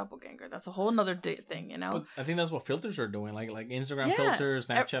sudden you got a doppelganger. That's a whole nother thing, But I think that's what filters are doing, like Instagram filters,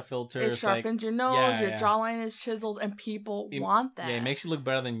 Snapchat filters. It sharpens your nose, your jawline is chiseled, and people want that. Yeah, it makes you look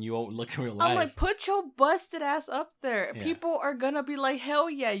better than you look in real life. I'm like, put your busted ass up there. Yeah. People are gonna be like, hell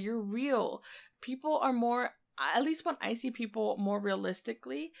yeah, you're real. People are more, at least when I see people more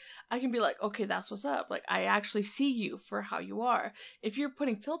realistically, I can be like, okay, that's what's up. Like, I actually see you for how you are. If you're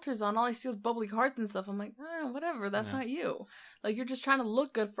putting filters on, all I see is bubbly hearts and stuff. I'm like, whatever, that's not you. Like, you're just trying to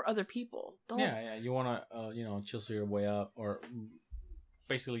look good for other people. Don't. Yeah. You want to, chisel your way up, or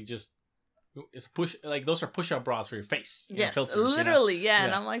basically just, it's push, like those are push-up bras for your face. Yes, filters, literally, yeah.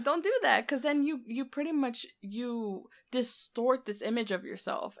 And I'm like, don't do that, because then you pretty much, you distort this image of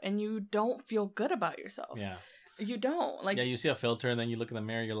yourself, and you don't feel good about yourself. Yeah. You don't. Like, yeah, you see a filter, and then you look in the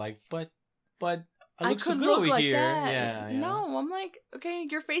mirror, you're like, but I look so good over like here. That. Yeah. No, I'm like, okay,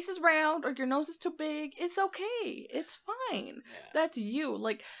 your face is round or your nose is too big. It's okay. It's fine. Yeah. That's you.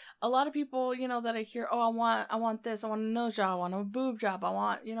 Like, a lot of people, that I hear, oh, I want this. I want a nose job. I want a boob job. I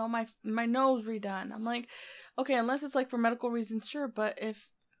want, my nose redone. I'm like, okay, unless it's like for medical reasons, sure. But if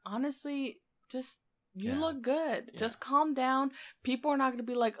honestly, just you look good. Yeah. Just calm down. People are not going to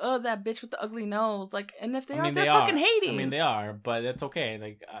be like, oh, that bitch with the ugly nose. Like, and if they're fucking hating. I mean, they are, but that's okay.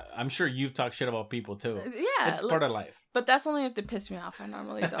 Like, I'm sure you've talked shit about people too. Yeah. It's part of life. But that's only if they piss me off. I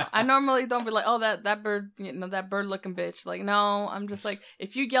normally don't. I normally don't be like, oh, that bird, that bird looking bitch. Like, no, I'm just like,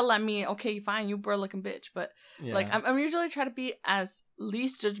 if you yell at me, okay, fine, you bird looking bitch. But like, I'm usually trying to be as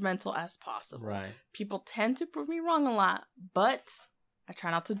least judgmental as possible. Right. People tend to prove me wrong a lot, but I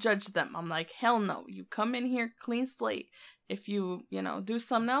try not to judge them. I'm like, hell no. You come in here clean slate. If you, do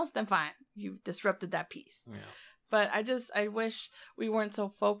something else, then fine. You disrupted that piece. Yeah. But I wish we weren't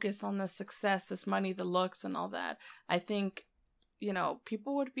so focused on the success, this money, the looks, and all that. I think,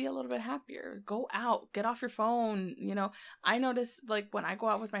 people would be a little bit happier. Go out. Get off your phone. I notice, like, when I go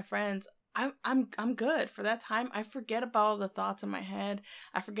out with my friends, I'm good. For that time, I forget about all the thoughts in my head.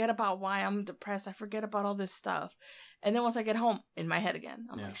 I forget about why I'm depressed. I forget about all this stuff. And then once I get home, in my head again.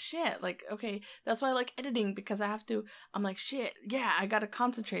 I'm like, shit. Like, okay, that's why I like editing, because I'm like, shit, yeah, I gotta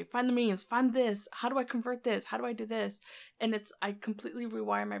concentrate. Find the memes, find this. How do I convert this? How do I do this? And I completely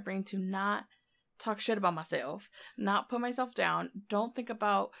rewire my brain to not talk shit about myself, not put myself down. Don't think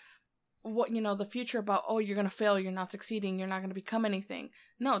about what, the future about, oh, you're gonna fail, you're not succeeding, you're not gonna become anything.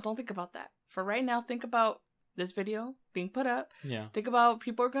 No, don't think about that. For right now, think about this video being put up. Yeah. Think about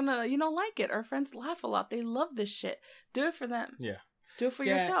people are gonna, like it. Our friends laugh a lot. They love this shit. Do it for them. Yeah. Do it for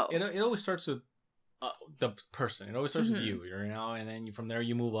yourself. It always starts with the person. It always starts with you, and then from there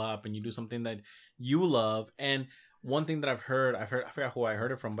you move up and you do something that you love. And one thing that I've heard, I forgot who I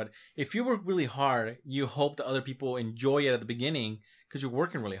heard it from, but if you work really hard, you hope that other people enjoy it at the beginning because you're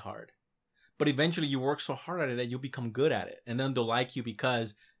working really hard. But eventually you work so hard at it that you'll become good at it. And then they'll like you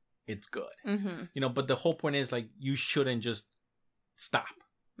because it's good. Mm-hmm. But the whole point is, like, you shouldn't just stop.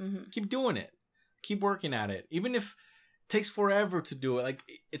 Mm-hmm. Keep doing it. Keep working at it. Even if it takes forever to do it, like,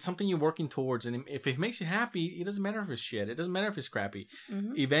 it's something you're working towards. And if it makes you happy, it doesn't matter if it's shit. It doesn't matter if it's crappy.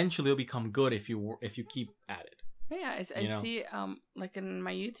 Mm-hmm. Eventually it'll become good if you keep at it. Yeah, I see, like in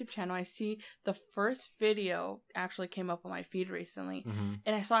my YouTube channel, I see the first video actually came up on my feed recently. Mm-hmm.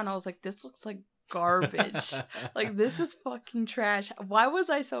 And I saw it and I was like, this looks like garbage. Like, this is fucking trash. Why was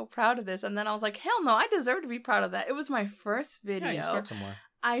I so proud of this? And then I was like, hell no, I deserve to be proud of that. It was my first video. Yeah, you start somewhere.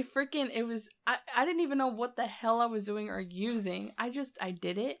 I didn't even know what the hell I was doing or using. I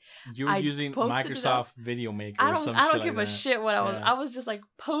did it. You were using Microsoft Video Maker. I don't give a shit what I was. I was just like,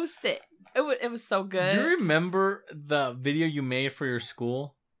 post it. It was so good. Do you remember the video you made for your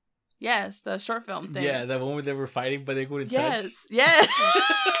school? Yes, the short film thing. Yeah, the one where they were fighting, but they couldn't touch. Yes.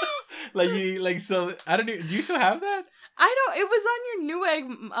 So I don't know. Do you still have that? I don't. It was on your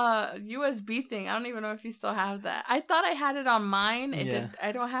Newegg USB thing. I don't even know if you still have that. I thought I had it on mine.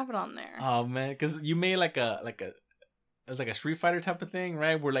 I don't have it on there. Oh man, because you made it was like a Street Fighter type of thing,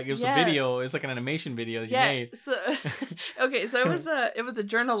 right? Where like it was a video. It's like an animation video that you made. So okay, so it was a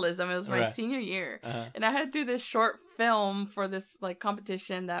journalism. It was my senior year, and I had to do this short film for this like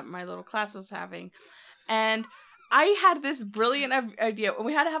competition that my little class was having, and I had this brilliant idea.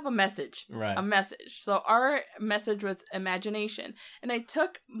 We had to have a message. Right. A message. So our message was imagination. And I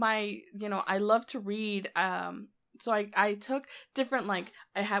took my, I love to read. So I took different, like,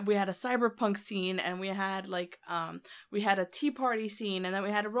 we had a cyberpunk scene, and we had we had a tea party scene, and then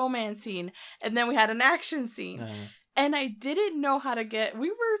we had a romance scene, and then we had an action scene. And I didn't know how to we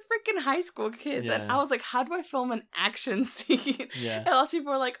were freaking high school kids. Yeah. And I was like, how do I film an action scene? Yeah. And lots of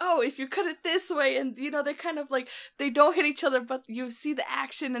people were like, oh, if you cut it this way. And, they're kind of like, they don't hit each other, but you see the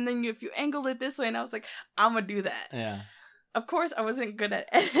action. And then if you angle it this way. And I was like, I'm going to do that. Yeah. Of course, I wasn't good at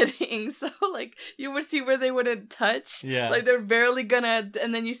editing. So, like, you would see where they wouldn't touch. Yeah. Like, they're barely gonna.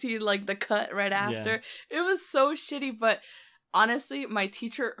 And then you see, like, the cut right after. Yeah. It was so shitty, but honestly, my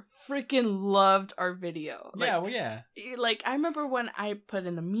teacher freaking loved our video. Like, yeah. Like, I remember when I put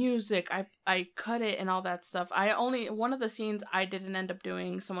in the music, I cut it and all that stuff. One of the scenes I didn't end up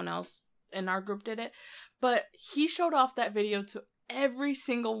doing, someone else in our group did it. But he showed off that video to every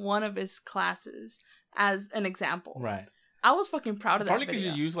single one of his classes as an example. Right. I was fucking proud of that video. Probably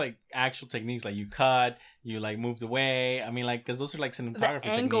because you use, like, actual techniques. Like, you cut, you, like, moved away. I mean, like, because those are, like, cinematography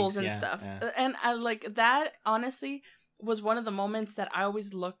techniques. Angles and stuff. Yeah. And I, like, that, honestly, was one of the moments that I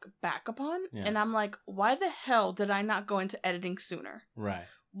always look back upon. Yeah. And I'm like, why the hell did I not go into editing sooner? Right.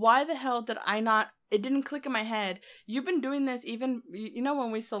 Why the hell did I not? It didn't click in my head. You've been doing this even,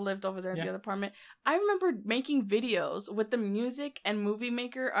 when we still lived over there in the other apartment. I remember making videos with the music and Movie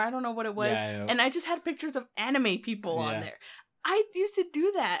Maker. I don't know what it was. Yeah. And I just had pictures of anime people on there. I used to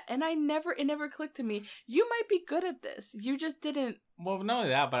do that, and it never clicked to me. You might be good at this. You just didn't. Well, not only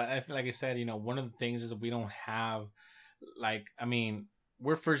that, but I feel like I said, one of the things is that we don't have, like, I mean,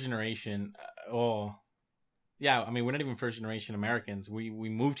 we're first generation. We're not even first generation Americans. We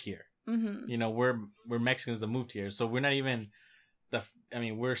moved here. Mm-hmm. We're Mexicans that moved here, so we're not even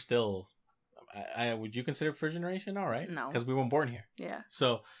we're still. Would you consider first generation? All right, no, because we weren't born here. Yeah.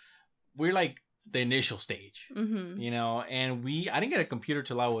 So we're like the initial stage. Mm-hmm. And I didn't get a computer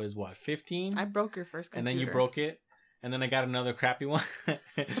till I was 15. I broke your first computer, and then you broke it, and then I got another crappy one.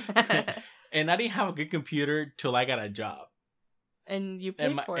 And I didn't have a good computer till I got a job. And you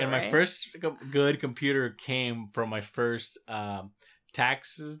paid for it, and my first good computer came from my first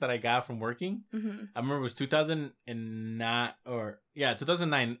taxes that I got from working. Mm-hmm. I remember it was 2009,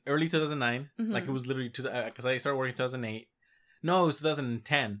 early 2009. Mm-hmm. Like, it was literally because I started working in 2008. No, it was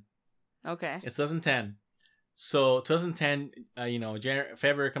 2010. Okay. It's 2010. So 2010,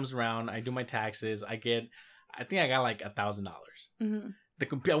 February comes around. I do my taxes. I think I got like $1,000. Mm-hmm.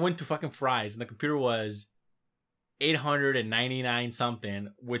 I went to fucking Fry's, and the computer was $899 something.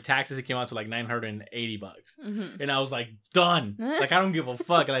 With taxes, it came out to like $980. Mm-hmm. And I was like, done. Like, I don't give a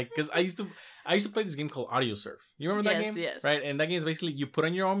fuck. Like, because I used to play this game called Audio Surf. You remember that game? Yes. Right? And that game is basically you put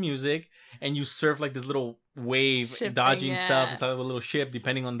on your own music and you surf like this little wave, dodging stuff inside of a little ship,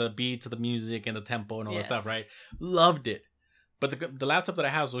 depending on the beats of the music and the tempo and all that stuff, right? Loved it. But the laptop that I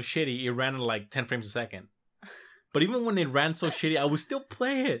had was so shitty, it ran at like 10 frames a second. But even when it ran so shitty, I would still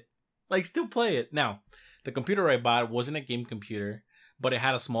play it. Now, the computer I bought wasn't a game computer, but it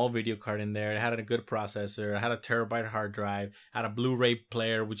had a small video card in there. It had a good processor. It had a terabyte hard drive. Had a Blu-ray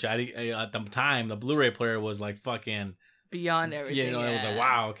player, which at the time, the Blu-ray player was like fucking beyond everything. It was like,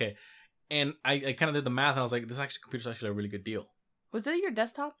 wow, okay. And I kind of did the math, and I was like, this computer's actually a really good deal. Was that your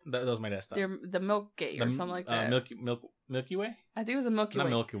desktop? That was my desktop. The Milk Gate or something like that. Milky Way? I think it was a Milky Way. Not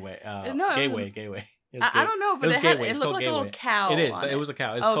Milky Way. No, Gateway. I don't know, but it looked like a little cow. It is. It was a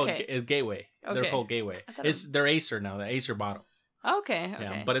cow. It's called Gateway. Okay. They're called Gateway. They're Acer now. The Acer bottom. Okay.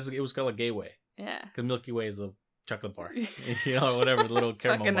 Yeah, but it was called a Gateway. Yeah. Because Milky Way is a chocolate bar. Whatever, the little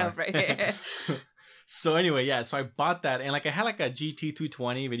caramel bar. Up right here. So anyway, so I bought that, and like I had like a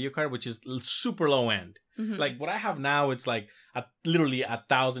GT220 video card, which is super low end. Mm-hmm. Like what I have now, it's like literally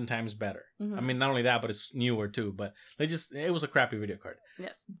 1,000 times better. Mm-hmm. I mean, not only that, but it's newer too. But it was a crappy video card.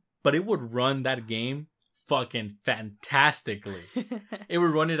 Yes. But it would run that game fucking fantastically. It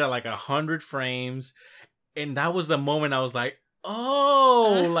would run it at like 100 frames. And that was the moment I was like,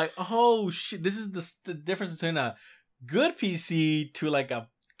 oh shit, this is the difference between a good PC to like a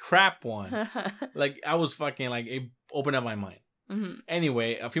crap one. Like I was fucking like, it opened up my mind. Mm-hmm.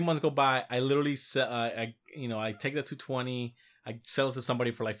 Anyway, a few months go by, I literally I take the 220, I sell it to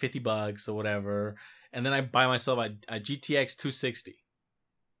somebody for like $50 or whatever, and then I buy myself a GTX 260,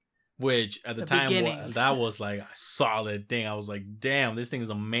 which at the time that was like a solid thing. I was like, damn, this thing is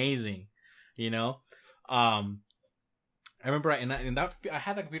amazing, you know. I remember I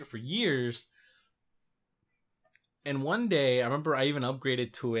had that computer for years, and one day I remember I even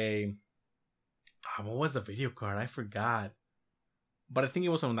upgraded to a what was the video card? I forgot, but I think it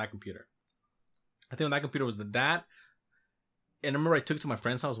was on that computer. I think on that computer was that. And I remember I took it to my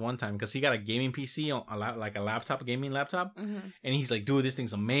friend's house one time because he got a gaming PC, a gaming laptop. Mm-hmm. And he's like, dude, this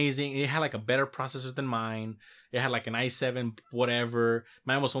thing's amazing. It had like a better processor than mine. It had like an i7 whatever.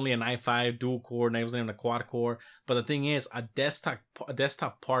 Mine was only an i5 dual core, and it wasn't even a quad core. But the thing is, a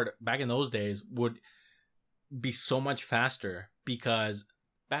desktop part back in those days would be so much faster because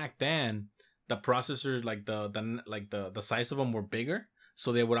back then the processors, like the size of them were bigger,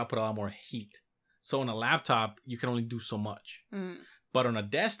 so they would output a lot more heat. So on a laptop, you can only do so much. Mm. But on a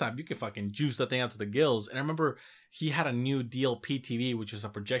desktop, you can fucking juice that thing out to the gills. And I remember he had a new DLP TV, which was a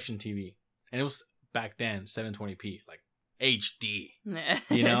projection TV. And it was back then 720p, like HD.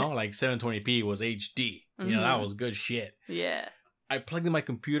 You know, like 720p was HD. Mm-hmm. You know, that was good shit. Yeah. I plugged in my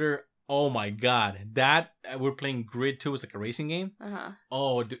computer. Oh my God. That, we're playing Grid 2. It's like a racing game. Uh-huh.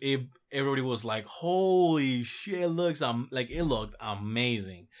 Oh, dude, everybody was like, holy shit, it looked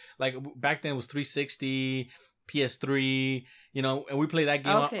amazing. Like back then it was 360, PS3, you know, and we played that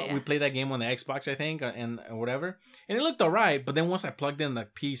game. Okay, we played that game on the Xbox, I think, and whatever. And it looked all right. But then once I plugged in the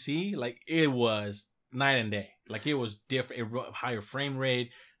PC, like it was night and day. Like it was different, higher frame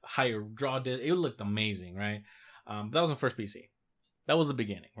rate, higher draw distance. It looked amazing, right? That was the first PC. That was the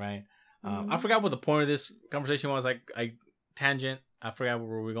beginning, right? I forgot what the point of this conversation was. I tangent. I forgot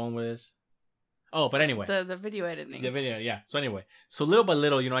where we're going with this. Oh, but anyway. The video editing. The video, yeah. So anyway. So little by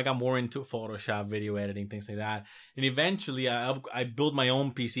little, you know, I got more into Photoshop, video editing, things like that. And eventually, I built my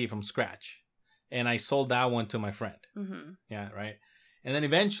own PC from scratch. And I sold that one to my friend. Mm-hmm. Yeah, right? And then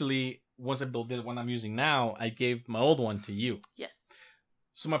eventually, once I built the one I'm using now, I gave my old one to you. Yes.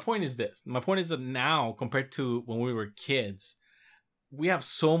 So my point is this. My point is that now, compared to when we were kids, we have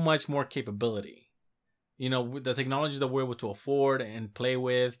so much more capability. You know, with the technology that we're able to afford and play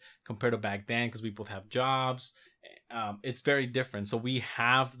with compared to back then, because we both have jobs, it's very different. So we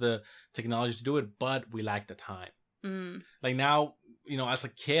have the technology to do it, but we lack the time. Like now, you know, as a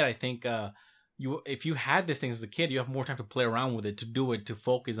kid, I think if you had these things as a kid, you have more time to play around with it, to do it, to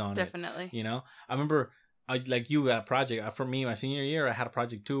focus on it. Definitely. You know, I remember, like you had a project. For me, my senior year, I had a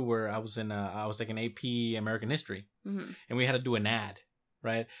project too where I was like an AP American History, and we had to do an ad.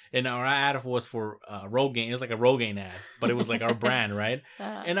 Right, and our ad was for Rogaine. It was like a Rogaine ad, but it was like our brand, right?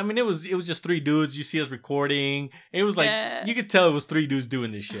 And I mean, it was just three dudes. You see us recording. It was like you could tell it was three dudes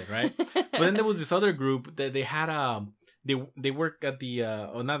doing this shit, right? But then there was this other group that they had they worked at the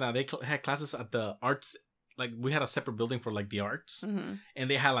they had classes at the arts. Like we had a separate building for like the arts, and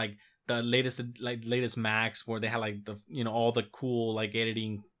they had like the latest Macs where they had like the, you know, all the cool like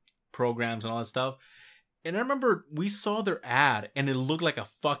editing programs and all that stuff. And I remember we saw their ad and it looked like a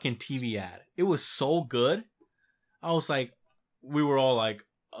fucking TV ad. It was so good. I was like, we were all like,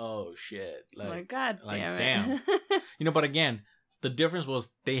 oh shit. Like, oh my God, like, damn. You know, but again, the difference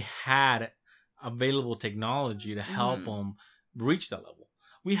was they had available technology to help them reach that level.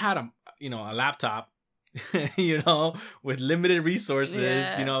 We had a laptop, you know, with limited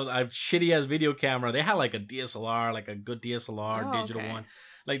resources, you know, a shitty ass video camera. They had like a DSLR, like a good DSLR, digital one.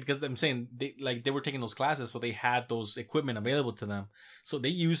 Like, because I'm saying they were taking those classes, so they had those equipment available to them. So they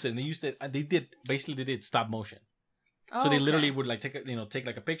used it, and they did stop motion. So they literally would like take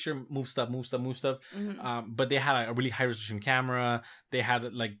like a picture, move stuff. But they had a really high resolution camera. They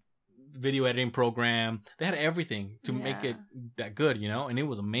had like video editing program. They had everything to make it that good, you know, and it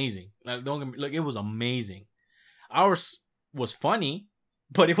was amazing. Like, it was amazing. Ours was funny,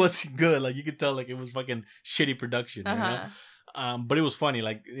 but it wasn't good. Like you could tell, like it was fucking shitty production. You know? But it was funny,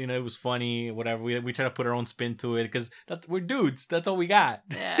 like, you know, it was funny, whatever. We try to put our own spin to it because we're dudes. That's all we got.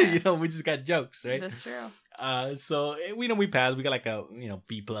 Yeah. You know, we just got jokes, right? That's true. So we passed. We got like a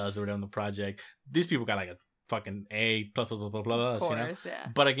B+ or whatever on the project. These people got like a fucking A++++++. Of course, you know? Yeah.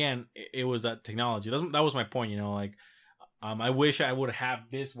 But again, it was that technology. That was my point. You know, like I wish I would have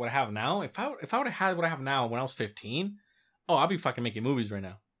what I have now. If I would have had what I have now when I was 15, I'd be fucking making movies right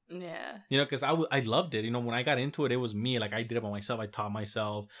now. Yeah. You know, because I loved it. You know, when I got into it, it was me. Like, I did it by myself. I taught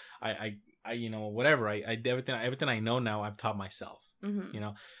myself. I you know, whatever. I did everything I know now, I've taught myself. Mm-hmm. You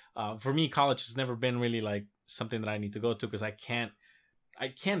know, for me, college has never been really like something that I need to go to, because I can't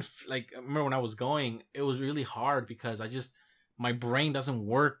like, I remember when I was going, it was really hard because my brain doesn't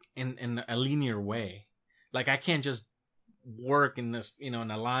work in a linear way. Like, I can't just work in this, you know, in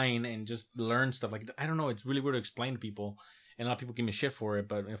a line and just learn stuff. Like, I don't know, it's really weird to explain to people, and a lot of people give me shit for it,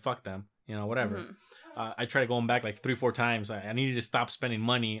 but fuck them, you know, whatever. Mm-hmm. I tried going back like 3-4 times. I needed to stop spending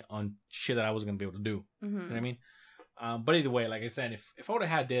money on shit that I wasn't gonna be able to do. Mm-hmm. You know what I mean? But either way, like I said, if I would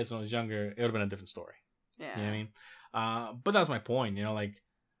have had this when I was younger, it would have been a different story. Yeah. You know what I mean? But that's my point, you know, like,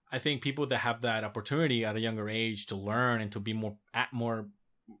 I think people that have that opportunity at a younger age to learn and to be more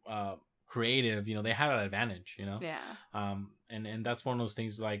creative, you know, they have that advantage, you know? Yeah. And that's one of those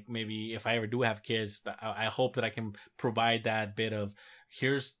things, like, maybe if I ever do have kids, I hope that I can provide that bit of,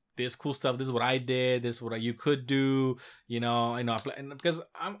 here's this cool stuff, this is what I did, this is what you could do, you know, because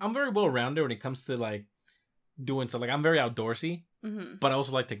I'm very well rounded when it comes to like doing stuff. Like, I'm very outdoorsy, mm-hmm. but I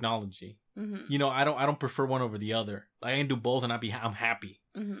also like technology. Mm-hmm. You know, I don't prefer one over the other. Like, I can do both and I'm happy.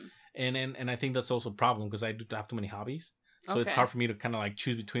 Mm-hmm. And I think that's also a problem, because I do have too many hobbies. So It's hard for me to kind of like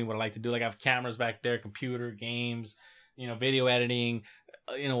choose between what I like to do. Like, I have cameras back there, computer, games, you know, video editing,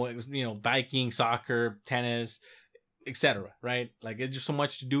 you know, biking, soccer, tennis, etc. Right? Like, it's just so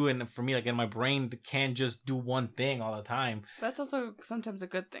much to do, and for me, like, in my brain, can't just do one thing all the time. That's also sometimes a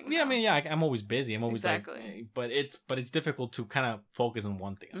good thing. Yeah, though. I mean, yeah, I'm always busy. I'm always exactly. Like, but it's difficult to kind of focus on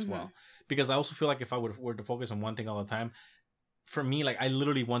one thing as mm-hmm. well, because I also feel like if I were to focus on one thing all the time, for me, like, I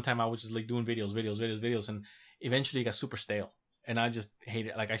literally one time I was just like doing videos, and eventually it got super stale. And I just hate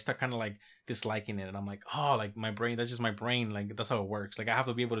it. Like, I start kind of like disliking it. And I'm like, oh, like, my brain, that's just my brain. Like, that's how it works. Like, I have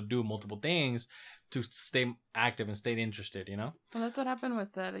to be able to do multiple things to stay active and stay interested, you know? Well, that's what happened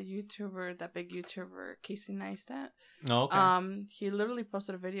with that big YouTuber, Casey Neistat. Oh, okay. He literally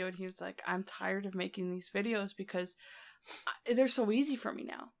posted a video and he was like, I'm tired of making these videos because they're so easy for me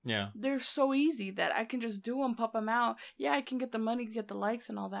now. Yeah. They're so easy that I can just do them, pop them out. Yeah, I can get the money, get the likes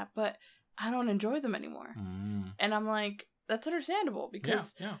and all that, but I don't enjoy them anymore. Mm. And I'm like, that's understandable,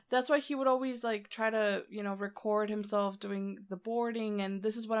 because that's why he would always like try to, you know, record himself doing the boarding, and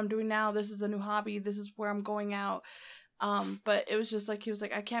this is what I'm doing now, this is a new hobby, this is where I'm going out. But it was just like, he was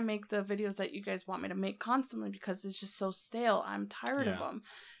like, I can't make the videos that you guys want me to make constantly because it's just so stale. I'm tired of them.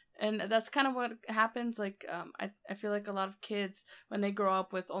 And that's kind of what happens. Like, I feel like a lot of kids, when they grow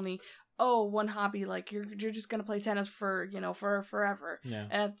up with only one hobby, like you're just gonna play tennis for, you know, for forever. Yeah.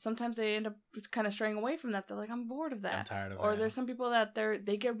 And sometimes they end up kind of straying away from that. They're like, I'm bored of that. I'm tired of it. Or there's some people that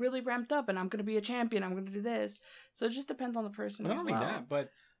they get really ramped up, and I'm gonna be a champion, I'm gonna do this. So it just depends on the person. Not only that, but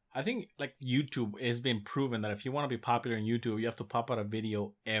I think like YouTube has been proven that if you want to be popular in YouTube, you have to pop out a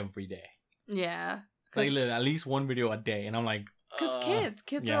video every day. Yeah. Like at least one video a day, and I'm like. Because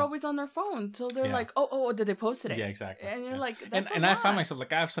kids are always on their phone, so they're like, oh, did they post today? Yeah, exactly. And you're like, and I find myself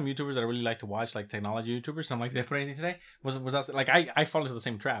like, I have some YouTubers that I really like to watch, like technology YouTubers. So I'm like, did they put anything today? Was that like I fall into the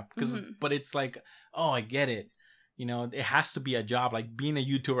same trap because, mm-hmm. but it's like, oh, I get it. You know, it has to be a job. Like being a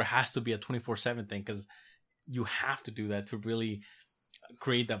YouTuber has to be a 24/7 thing, because you have to do that to really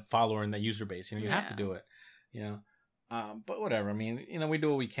create that follower and that user base. You know, you have to do it. You know, but whatever. I mean, you know, we do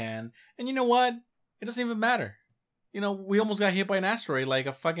what we can, and you know what? It doesn't even matter. You know, we almost got hit by an asteroid like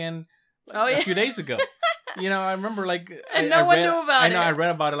a few days ago. You know, I remember like and no one knew about it. I read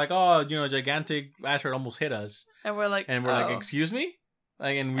about it like, oh, you know, a gigantic asteroid almost hit us, and we're like, excuse me,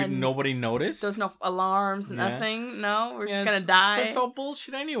 like, and nobody noticed. There's no alarms, nothing. No, we're just gonna die. It's all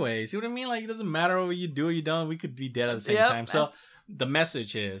bullshit, anyways. See what I mean? Like, it doesn't matter what you do or you don't. We could be dead at the same time. So the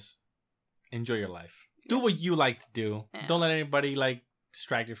message is, enjoy your life. Do what you like to do. Yeah. Don't let anybody like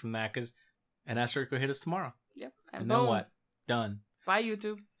distract you from that, because an asteroid could hit us tomorrow. Yep. And then what? Done. Bye,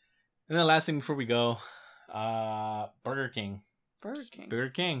 YouTube. And then the last thing before we go, Burger King. Burger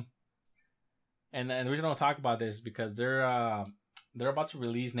King. And the reason I want to talk about this is because they're about to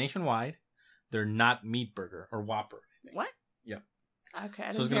release nationwide their not meat burger or Whopper. What? Yep. Okay.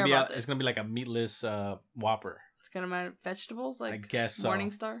 It's gonna be like a meatless Whopper. It's gonna be vegetables, like, I guess so.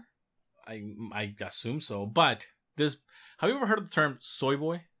 Morningstar. I assume so. But have you ever heard of the term soy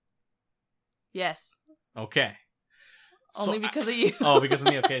boy? Yes. Okay. Only because of you. Oh, because of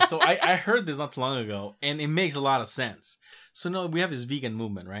me. Okay. So I heard this not too long ago, and it makes a lot of sense. So no, we have this vegan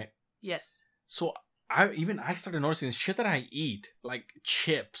movement, right? Yes. So I started noticing the shit that I eat, like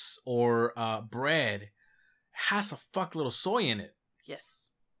chips or bread, has a fuckload of soy in it. Yes.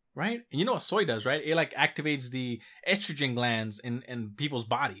 Right? And you know what soy does, right? It like activates the estrogen glands in people's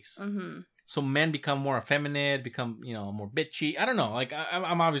bodies. Mm-hmm. So men become more effeminate, become, you know, more bitchy. I don't know. Like,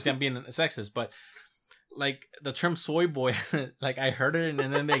 I'm obviously I'm being sexist, but like the term soy boy, like I heard it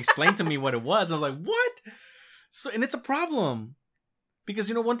and then they explained to me what it was. And I was like, what? So, and it's a problem. Because,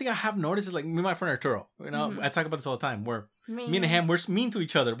 you know, one thing I have noticed is like me and my friend Arturo, you know, I talk about this all the time, where me and him, we're mean to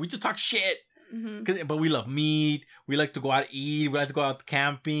each other. We just talk shit. But we love meat. We like to go out eat. We like to go out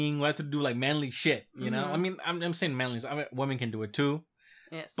camping. We like to do like manly shit, you know? I mean, I'm saying manly. I mean, women can do it too.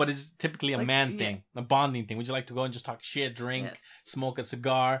 Yes. But it's typically a like, man thing, a bonding thing. We just like to go and just talk shit, drink, smoke a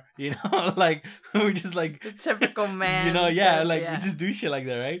cigar, you know? Like, we're just like... The typical man. You know, we just do shit like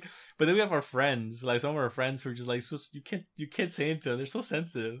that, right? But then we have our friends, like some of our friends who are just like, so you can't say it to them. They're so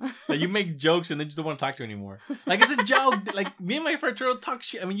sensitive. Like, you make jokes and they just don't want to talk to you anymore. Like, it's a joke. Like, me and my friend Turtle talk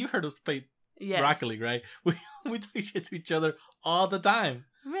shit. I mean, you heard us play Rocket League, right? We talk shit to each other all the time.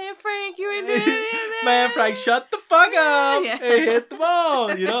 Man, Frank, you ain't doing anything. Man, Frank, shut the fuck up and hit the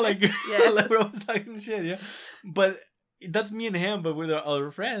ball. You know, like, like we're always talking shit, yeah. But that's me and him. But with our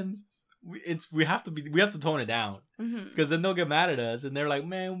other friends, we have to tone it down because then they'll get mad at us and they're like,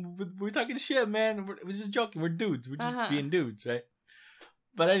 man, we're talking shit, man. We're just joking. We're dudes. We're just being dudes, right?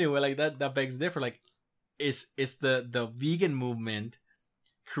 But anyway, like that begs different. Like, it's the vegan movement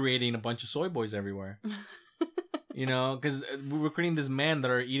creating a bunch of soy boys everywhere. You know, because we're creating this men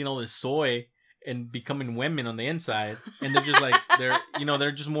that are eating all this soy and becoming women on the inside, and they're just like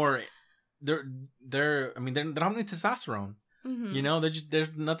they're just more they don't have any testosterone. You know, they're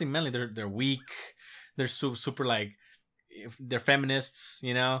nothing manly. They're weak. They're super like they're feminists.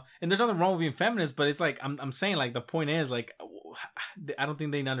 You know, and there's nothing wrong with being feminist, but it's like I'm saying, like, the point is, like, I don't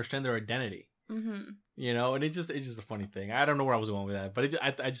think they understand their identity. You know, and it's just a funny thing. I don't know where I was going with that, but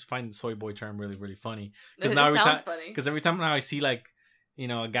I just find the soy boy term really, really funny. Because now every time now I see, like, you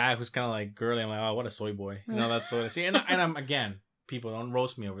know, a guy who's kind of like girly, I'm like, oh, what a soy boy. You know, that's what I see. And I'm again, people, don't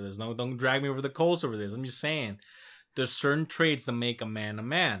roast me over this. Don't drag me over the coals over this. I'm just saying, there's certain traits that make a man a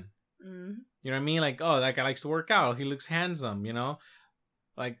man. You know what I mean? Like, oh, that guy likes to work out. He looks handsome. You know,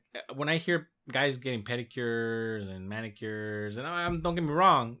 like when I hear guys getting pedicures and manicures, and don't get me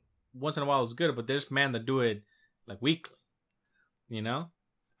wrong. Once in a while it's good, but there's men that do it like weekly. You know,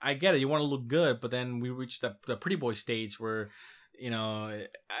 I get it. You want to look good, but then we reach the pretty boy stage where, you know,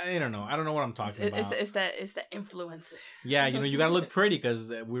 I don't know. I don't know what I'm talking about. It's the influencer. Yeah, you know, you gotta look pretty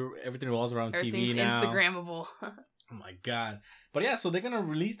because everything revolves around TV now. Instagrammable. Oh my god! But yeah, so they're gonna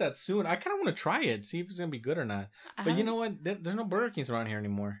release that soon. I kind of want to try it, see if it's gonna be good or not. But you know what? There's no Burger Kings around here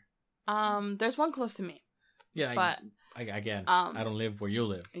anymore. There's one close to me. Yeah, but again, I don't live where you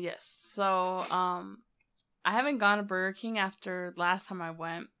live. Yes, so I haven't gone to Burger King after last time I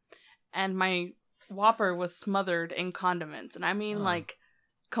went, and my Whopper was smothered in condiments, and I mean like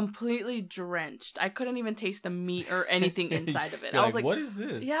completely drenched. I couldn't even taste the meat or anything inside of it. I was like, what is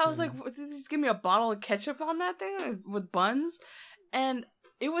this? Yeah, I was like, did you just give me a bottle of ketchup on that thing with buns? And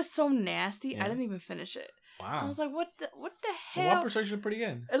it was so nasty, I didn't even finish it. Wow. I was like, what the hell? The Whopper's actually pretty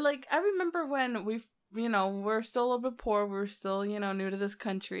good. Like, I remember when we're still a little bit poor. We're still, new to this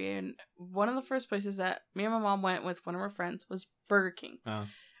country. And one of the first places that me and my mom went with one of her friends was Burger King. Oh.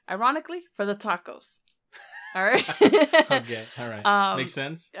 Ironically, for the tacos. All right. Okay. All right. Makes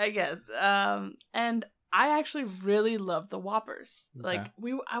sense. I guess. And I actually really love the Whoppers. Okay. Like,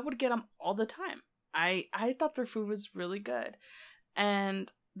 I would get them all the time. I thought their food was really good.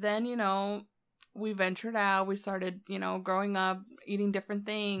 And then, we ventured out. We started, growing up, eating different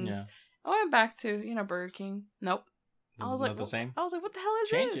things. Yeah. I went back to, Burger King. Nope. I was like, the same? I was like, what the hell is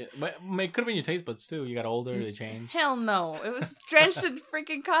Change this? It. But it could have been your taste buds too. You got older, they changed. Hell no. It was drenched in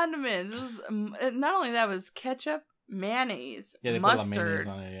freaking condiments. It was, not only that, it was ketchup, mayonnaise, mustard. Put a lot of mayonnaise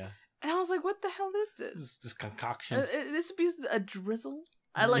on it, yeah. And I was like, what the hell is this? This concoction. This would be a drizzle.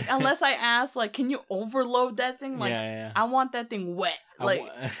 Unless I ask, like, can you overload that thing? Like, yeah. I want that thing wet. Like,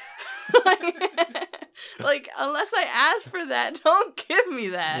 like, unless I ask for that, don't give me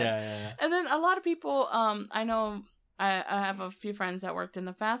that. Yeah. And then a lot of people, I know, I have a few friends that worked in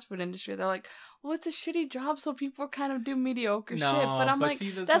the fast food industry. They're like, well, it's a shitty job, so people kind of do mediocre shit. But I'm like,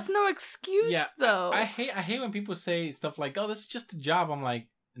 that's no excuse, though. I hate when people say stuff like, oh, this is just a job. I'm like,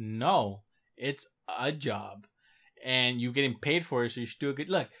 no, it's a job. And you're getting paid for it, so you should do a good...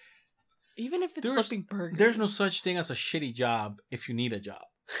 Look, even if it's flipping burgers. There's no such thing as a shitty job if you need a job.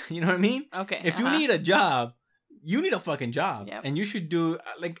 You know what I mean? Okay. If you need a job, you need a fucking job. Yep. And you should do...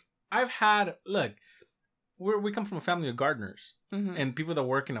 Like, look, we come from a family of gardeners. Mm-hmm. And people that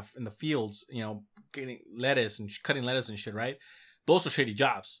work in the fields, getting lettuce and cutting lettuce and shit, right? Those are shitty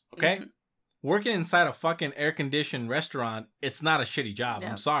jobs, okay? Mm-hmm. Working inside a fucking air-conditioned restaurant, it's not a shitty job. Yep.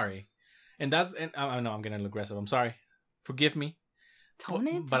 I'm sorry. And I know I'm getting a little aggressive. I'm sorry. Forgive me. Tone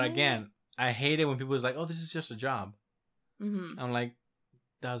it. But again, I hate it when people is like, oh, this is just a job. Mm-hmm. I'm like,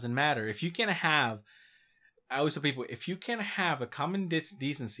 doesn't matter. If you can have, I always tell people, if you can have the common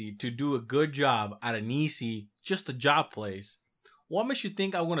decency to do a good job at an easy, just a job place, what makes you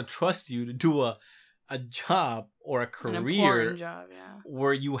think I want to trust you to do a job or a career job, yeah,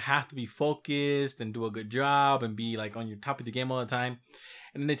 where you have to be focused and do a good job and be like on your top of the game all the time?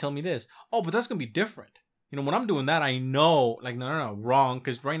 And then they tell me this, oh, but that's going to be different. You know, when I'm doing that, I know, like, no, wrong.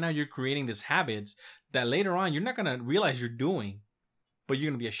 Because right now you're creating these habits that later on you're not going to realize you're doing, but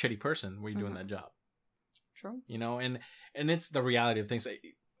you're going to be a shitty person where you're doing that job. True. You know, and it's the reality of things.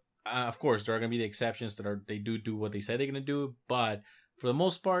 Of course, there are going to be the exceptions that they do what they say they're going to do. But for the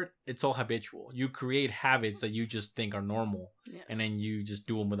most part, it's all habitual. You create habits that you just think are normal. Yes. And then you just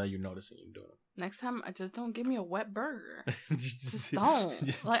do them without you noticing you doing them. Next time, I just don't give me a wet burger. just don't.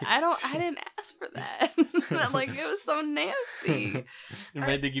 I didn't ask for that. Like, it was so nasty.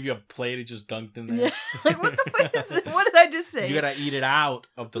 They give you a plate, it just dunked in there. Yeah. Like, what the fuck is it? What did I just say? You gotta eat it out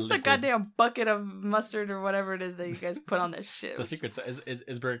of the liquid. It's a goddamn bucket of mustard or whatever it is that you guys put on this shit. The secret sauce.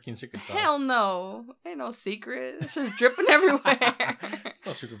 Is Burger King secret sauce. Hell no. Ain't no secret. It's just dripping everywhere. It's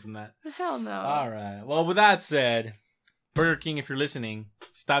no secret from that. Hell no. Alright. Well, with that said, Burger King, if you're listening,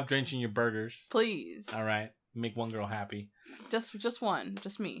 stop drenching your burgers. Please. All right. Make one girl happy. Just one.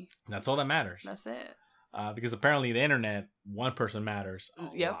 Just me. That's all that matters. That's it. Because apparently the internet, one person matters a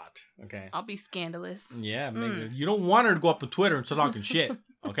lot. Okay. I'll be scandalous. Yeah. You don't want her to go up on Twitter and start talking shit.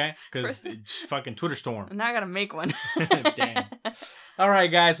 Okay? Because it's fucking Twitter storm. Now I got to make one. Damn. All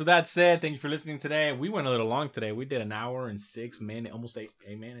right, guys. With that said, thank you for listening today. We went a little long today. We did 1 hour and 6 minutes, almost 8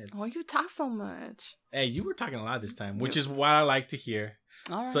 minutes. Why you talk so much? Hey, you were talking a lot this time, which is what I like to hear.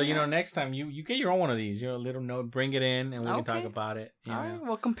 All right, so, next time you get your own one of these. A little note, bring it in, and we can talk about it. All right,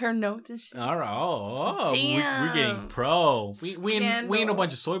 we'll compare notes and shit. All right. Oh, we're getting pro. We ain't no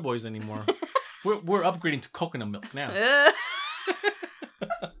bunch of soy boys anymore. we're upgrading to coconut milk now.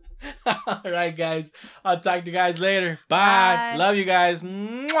 All right, guys. I'll talk to you guys later. Bye. Love you guys.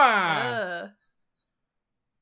 Mwah.